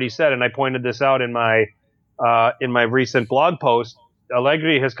we've already said, and I pointed this out in my recent blog post,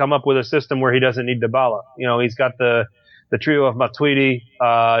 Allegri has come up with a system where he doesn't need Dybala. He's got the trio of Matuidi,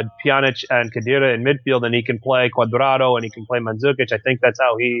 Pjanic, and Khedira in midfield, and he can play Cuadrado and he can play Mandzukic. I think that's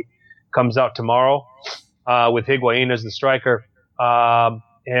how he comes out tomorrow, with Higuain as the striker. I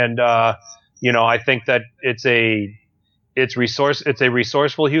think that it's a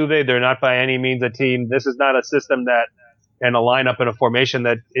resourceful Juve. They're not by any means a team. This is not a system and a lineup and a formation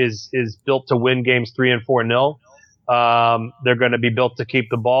that is built to win games 3 and 4-0. They're going to be built to keep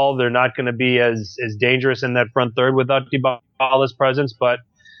the ball. They're not going to be as dangerous in that front third without Dybala's presence, but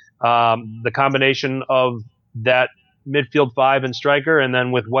the combination of that midfield 5 and striker, and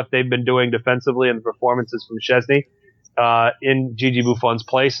then with what they've been doing defensively and the performances from Szczesny in Gigi Buffon's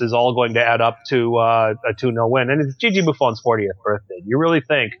place is all going to add up to a 2-0 win. And it's Gigi Buffon's 40th birthday. Do you really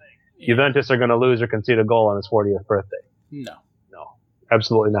think Juventus are going to lose or concede a goal on his 40th birthday? No,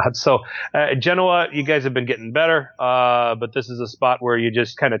 absolutely not. So Genoa, you guys have been getting better, but this is a spot where you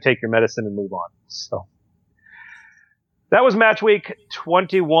just kind of take your medicine and move on. So that was match week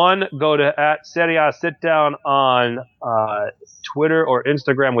 21. Go to @Serie Sit Down on Twitter or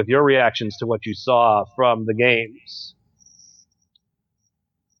Instagram with your reactions to what you saw from the games.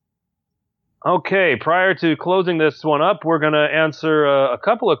 Okay, prior to closing this one up, we're going to answer a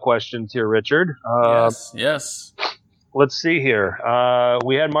couple of questions here, Richard. Yes. Let's see here.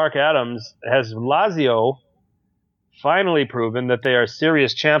 We had Mark Adams. Has Lazio finally proven that they are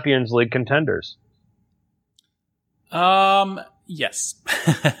serious Champions League contenders? Yes.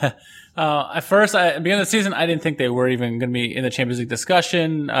 At first, at the beginning of the season, I didn't think they were even going to be in the Champions League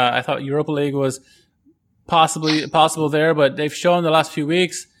discussion. I thought Europa League was possibly possible there, but they've shown the last few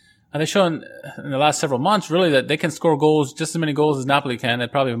weeks, and they've shown in the last several months, really, that they can score goals, just as many goals as Napoli can,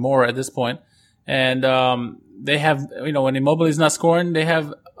 and probably more at this point. And they have, when Immobile is not scoring, they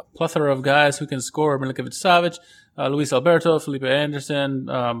have a plethora of guys who can score. Milinkovic-Savic, Luis Alberto, Felipe Anderson,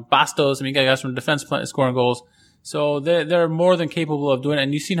 Bastos. Guys from defense scoring goals. So they're more than capable of doing it.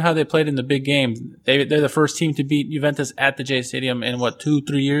 And you've seen how they played in the big games. They're the first team to beat Juventus at the J Stadium in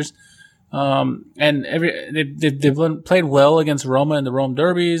 2-3 years. And they've played well against Roma in the Rome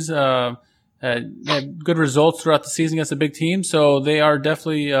derbies. They had good results throughout the season against a big team. So they are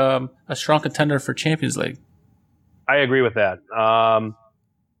definitely a strong contender for Champions League. I agree with that.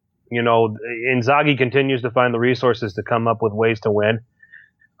 Inzaghi continues to find the resources to come up with ways to win.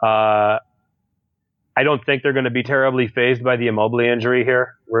 I don't think they're going to be terribly fazed by the Immobile injury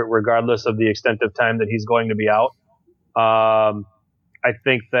here, regardless of the extent of time that he's going to be out. I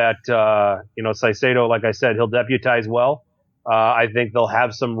think that, Caicedo, like I said, he'll deputize well. I think they'll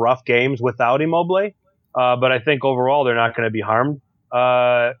have some rough games without Immobile. But I think overall they're not going to be harmed,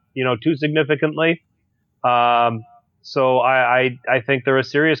 too significantly. So I think they're a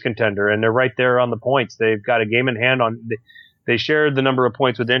serious contender, and they're right there on the points. They've got a game in hand on. They shared the number of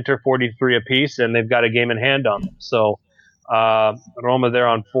points with Inter, 43 apiece, and they've got a game in hand on them. So Roma, they're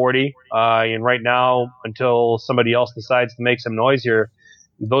on 40, and right now, until somebody else decides to make some noise here,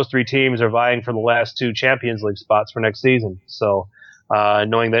 those three teams are vying for the last 2 Champions League spots for next season. So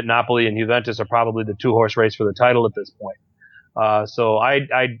knowing that Napoli and Juventus are probably the 2-horse race for the title at this point. So I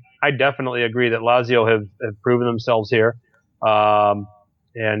definitely agree that Lazio have proven themselves here,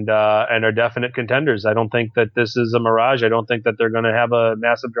 and are definite contenders. I don't think that this is a mirage. I don't think that they're going to have a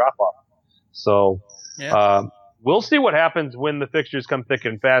massive drop off. So we'll see what happens when the fixtures come thick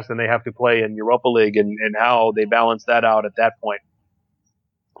and fast and they have to play in Europa League and how they balance that out at that point.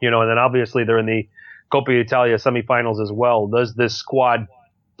 And then obviously they're in the Coppa Italia semifinals as well. Does this squad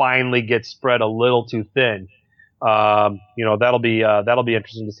finally get spread a little too thin? That'll be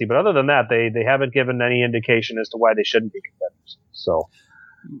interesting to see. But other than that, they haven't given any indication as to why they shouldn't be contenders. So,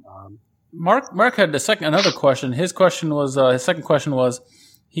 Mark had another question. His second question was,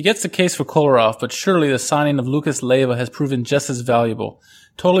 he gets the case for Kolarov, but surely the signing of Lucas Leiva has proven just as valuable,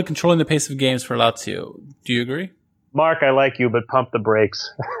 totally controlling the pace of games for Lazio. Do you agree? Mark, I like you, but pump the brakes.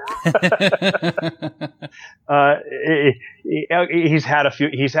 He's had a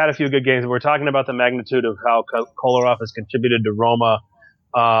few good games. We're talking about the magnitude of how Kolarov has contributed to Roma,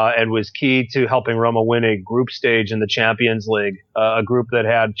 and was key to helping Roma win a group stage in the Champions League, a group that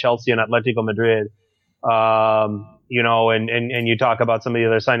had Chelsea and Atletico Madrid. And you talk about some of the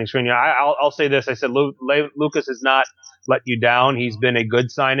other signings. I'll say this. I said Lucas has not let you down. He's been a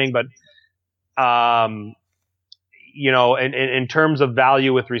good signing, but in terms of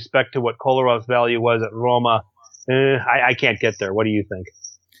value with respect to what Kolarov's value was at Roma, I can't get there. What do you think?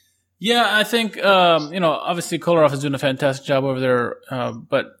 Yeah, I think, obviously Kolarov is doing a fantastic job over there.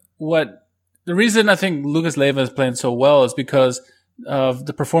 But the reason I think Lucas Leiva is playing so well is because of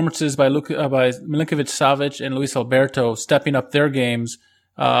the performances by Milinkovic-Savic and Luis Alberto stepping up their games,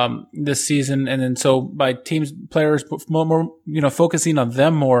 this season. And then so by players more, focusing on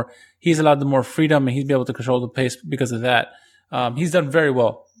them more, he's allowed them more freedom and he's been able to control the pace because of that. He's done very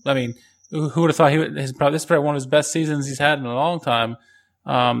well. I mean, who would have thought this is probably one of his best seasons he's had in a long time.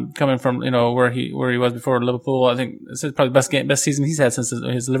 Coming from, where he was before Liverpool. I think this is probably the best season he's had since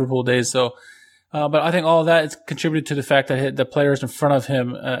his Liverpool days. So, but I think all of that is contributed to the fact that the players in front of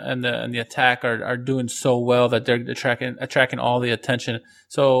him, and the attack are doing so well that they're attracting all the attention.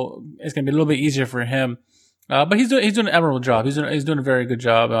 So it's going to be a little bit easier for him. But he's doing an admirable job. He's doing a very good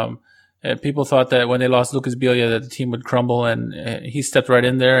job. People thought that when they lost Lucas Biglia that the team would crumble, and he stepped right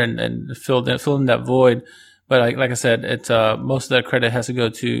in there and filled in that void. But like I said, it's most of that credit has to go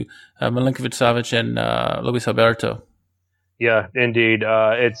to Milinkovic-Savic and Luis Alberto. Yeah, indeed.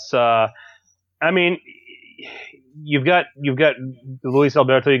 You've got Luis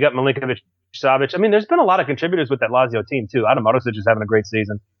Alberto, you got Milinkovic-Savic. I mean, there's been a lot of contributors with that Lazio team too. Adam Marusic is having a great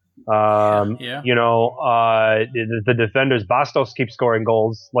season. The defenders, Bastos keeps scoring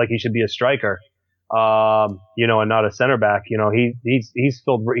goals like he should be a striker. And not a center back. He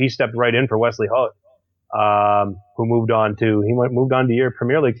stepped right in for Wesley Hout. Who moved on to your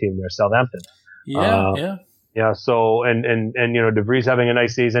Premier League team there, Southampton. Yeah. So, and De Vries having a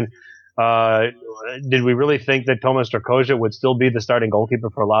nice season. Did we really think that Tomas Strakosha would still be the starting goalkeeper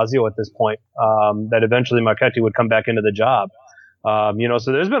for Lazio at this point? That eventually Marchetti would come back into the job. So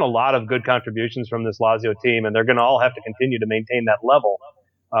there's been a lot of good contributions from this Lazio team, and they're going to all have to continue to maintain that level.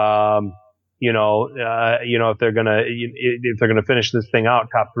 If they're going to finish this thing out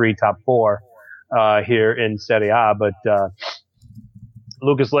top 3, top 4. Here in Serie A, but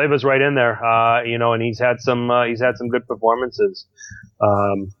Lucas Leiva's right in there, and he's had some good performances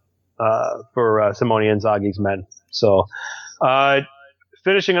for Simone Inzaghi's men. So,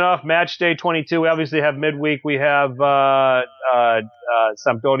 finishing it off, match day 22. We obviously have midweek. We have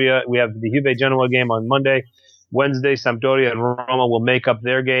Sampdoria. We have the Juve Genoa game on Monday. Wednesday, Sampdoria and Roma will make up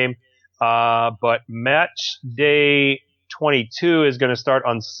their game. But match day 22 is going to start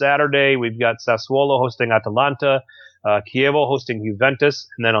on Saturday. We've got Sassuolo hosting Atalanta, Chievo hosting Juventus,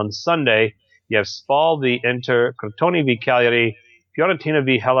 and then on Sunday you have Spal v Inter, Crotone v Cagliari, Fiorentina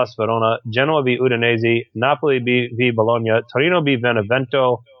v Hellas Verona, Genoa v Udinese, Napoli v Bologna, Torino v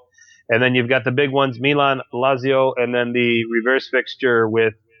Benevento, and then you've got the big ones, Milan, Lazio, and then the reverse fixture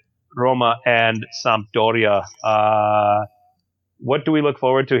with Roma and Sampdoria. What do we look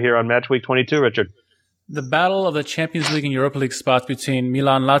forward to here on match week 22, Richard? The battle of the Champions League and Europa League spots between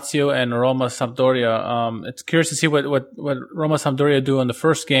Milan Lazio and Roma Sampdoria. It's curious to see what Roma Sampdoria do in the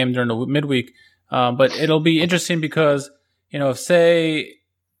first game during the midweek. But it'll be interesting because,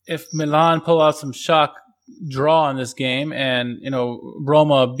 if Milan pull out some shock draw in this game and,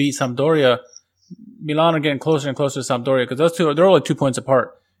 Roma beat Sampdoria, Milan are getting closer and closer to Sampdoria because those two, they're only 2 points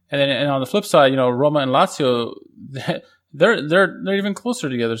apart. And on the flip side, Roma and Lazio, they're even closer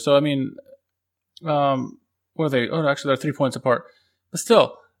together. So, what are they? Oh, actually, they're 3 points apart. But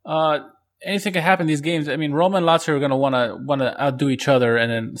still, anything can happen in these games. Roma and Lazio are going to want to outdo each other,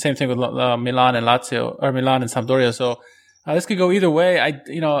 and then same thing with Milan and Lazio, or Milan and Sampdoria. So, This could go either way.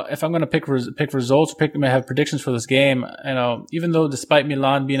 If I'm going to pick results, have predictions for this game, even though despite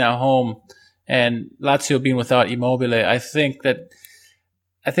Milan being at home and Lazio being without Immobile, I think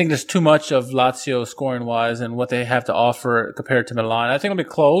there's too much of Lazio scoring wise and what they have to offer compared to Milan. I think it'll be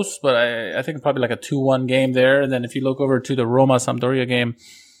close, but I think probably like a 2-1 game there. And then if you look over to the Roma Sampdoria game,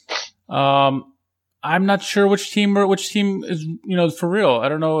 I'm not sure which team is, for real. I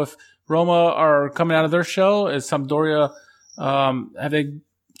don't know if Roma are coming out of their shell. Is Sampdoria, have they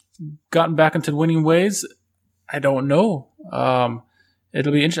gotten back into winning ways? I don't know.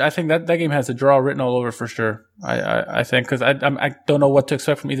 It'll be interesting. I think that game has a draw written all over for sure. I think, because I don't know what to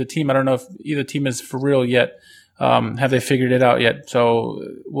expect from either team. I don't know if either team is for real yet. Have they figured it out yet? So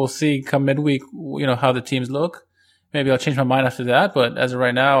we'll see come midweek, how the teams look. Maybe I'll change my mind after that, but as of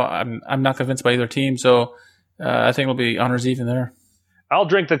right now, I'm not convinced by either team. So I think it'll be honors even there. I'll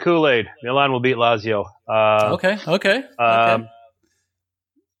drink the Kool-Aid. Milan will beat Lazio. Okay.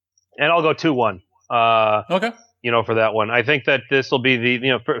 And I'll go 2-1. Okay. For that one. I think that this will be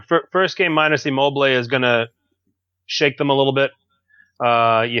the first game minus Immobile is going to shake them a little bit.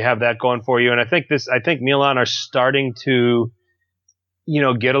 You have that going for you, and I think Milan are starting to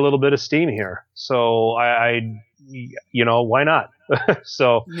get a little bit of steam here. So why not?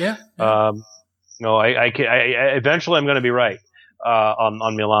 So yeah. Eventually I'm going to be right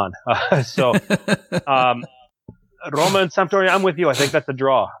on Milan. So Roma and Sampdoria, I'm with you. I think that's a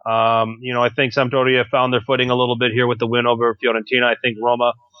draw. I think Sampdoria found their footing a little bit here with the win over Fiorentina. I think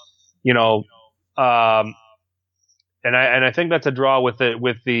Roma, and I think that's a draw with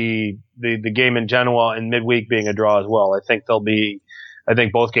the game in Genoa in midweek being a draw as well. I think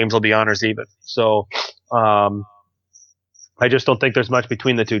both games will be honors even. So, I just don't think there's much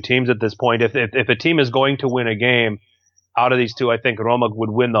between the two teams at this point. If a team is going to win a game out of these two, I think Roma would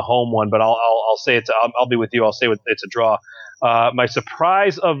win the home one, but I'll say I'll be with you. I'll say it's a draw. My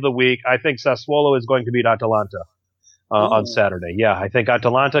surprise of the week, I think Sassuolo is going to beat Atalanta on Saturday. Yeah, I think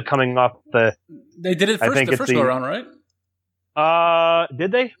Atalanta coming off they did it first go around, right?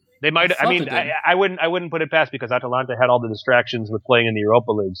 Did they? They might. I mean, I wouldn't put it past because Atalanta had all the distractions with playing in the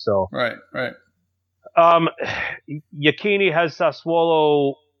Europa League. So right. Iachini has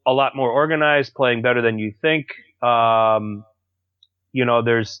Sassuolo a lot more organized, playing better than you think. They're on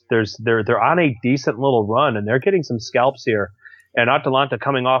a decent little run, and they're getting some scalps here. And Atalanta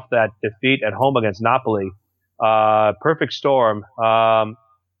coming off that defeat at home against Napoli, perfect storm.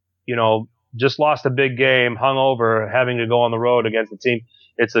 Just lost a big game, hungover, having to go on the road against the team.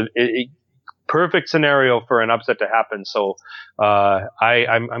 It's a perfect scenario for an upset to happen. So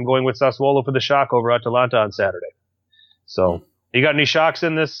I'm going with Sassuolo for the shock over Atalanta on Saturday. So you got any shocks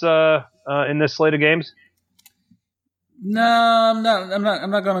in this slate of games? No, I'm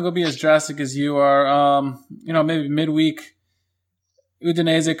not going to go be as drastic as you are. Maybe midweek,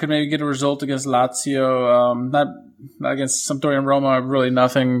 Udinese could maybe get a result against Lazio. Not against Sampdoria and Roma. Really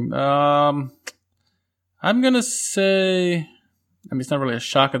nothing. I'm going to say. I mean, it's not really a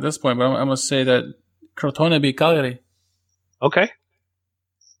shock at this point, but I'm going to say that Crotone beat Cagliari. Okay.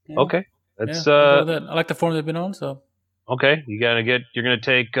 Yeah. Okay. That's I like the form they've been on. So. Okay, you're going to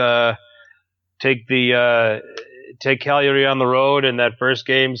take Cagliari on the road in that first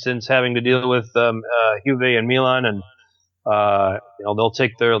game since having to deal with Juve and Milan, and they'll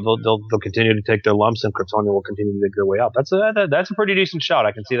continue to take their lumps, and Crotone will continue to dig their way out. That's a pretty decent shot.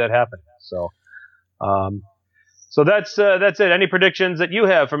 I can see that happening. So, that's it. Any predictions that you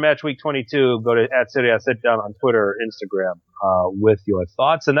have for match week 22? Go to @SerieA_Sitdown on Twitter or Instagram with your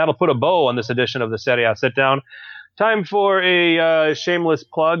thoughts, and that'll put a bow on this edition of the Serie A Sit Down. Time for a shameless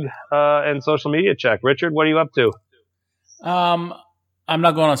plug and social media check. Richard, what are you up to? I'm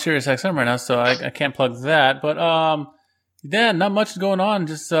not going on SiriusXM right now, so I can't plug that. But not much going on.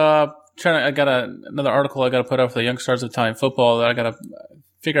 Just I got another article I got to put out for the Young Stars of Italian Football that I got to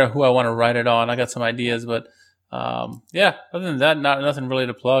figure out who I want to write it on. I got some ideas, but other than that, nothing really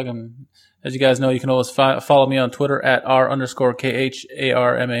to plug. And as you guys know, you can always follow me on Twitter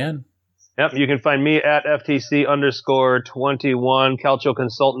 @R_KHARMAN. Yep, you can find me at FTC_21, Calcio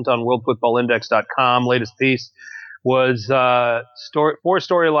Consultant on WorldFootballIndex.com. Latest piece was 4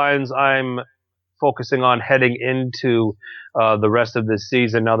 storylines I'm focusing on heading into the rest of this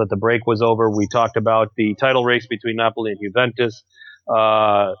season. Now that the break was over, we talked about the title race between Napoli and Juventus.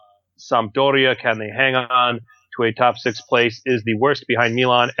 Sampdoria, can they hang on to a top 6 place? Is the worst behind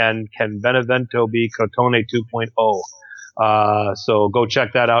Milan, and can Benevento be Crotone 2.0? So go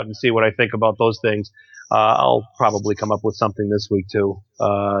check that out and see what I think about those things. I'll probably come up with something this week too.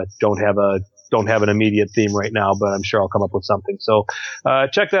 Don't have a don't have an immediate theme right now, but I'm sure I'll come up with something. So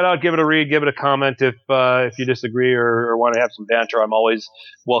check that out. Give it a read. Give it a comment if you disagree or want to have some banter. I'm always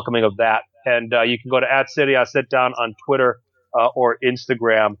welcoming of that. And you can go to @CitySitDown on Twitter or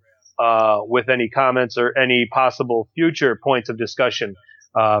Instagram with any comments or any possible future points of discussion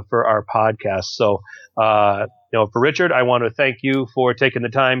for our podcast. So, for Richard, I want to thank you for taking the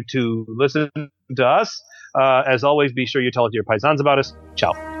time to listen to us. As always, be sure you tell your paisans about us.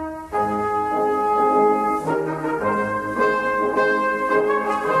 Ciao.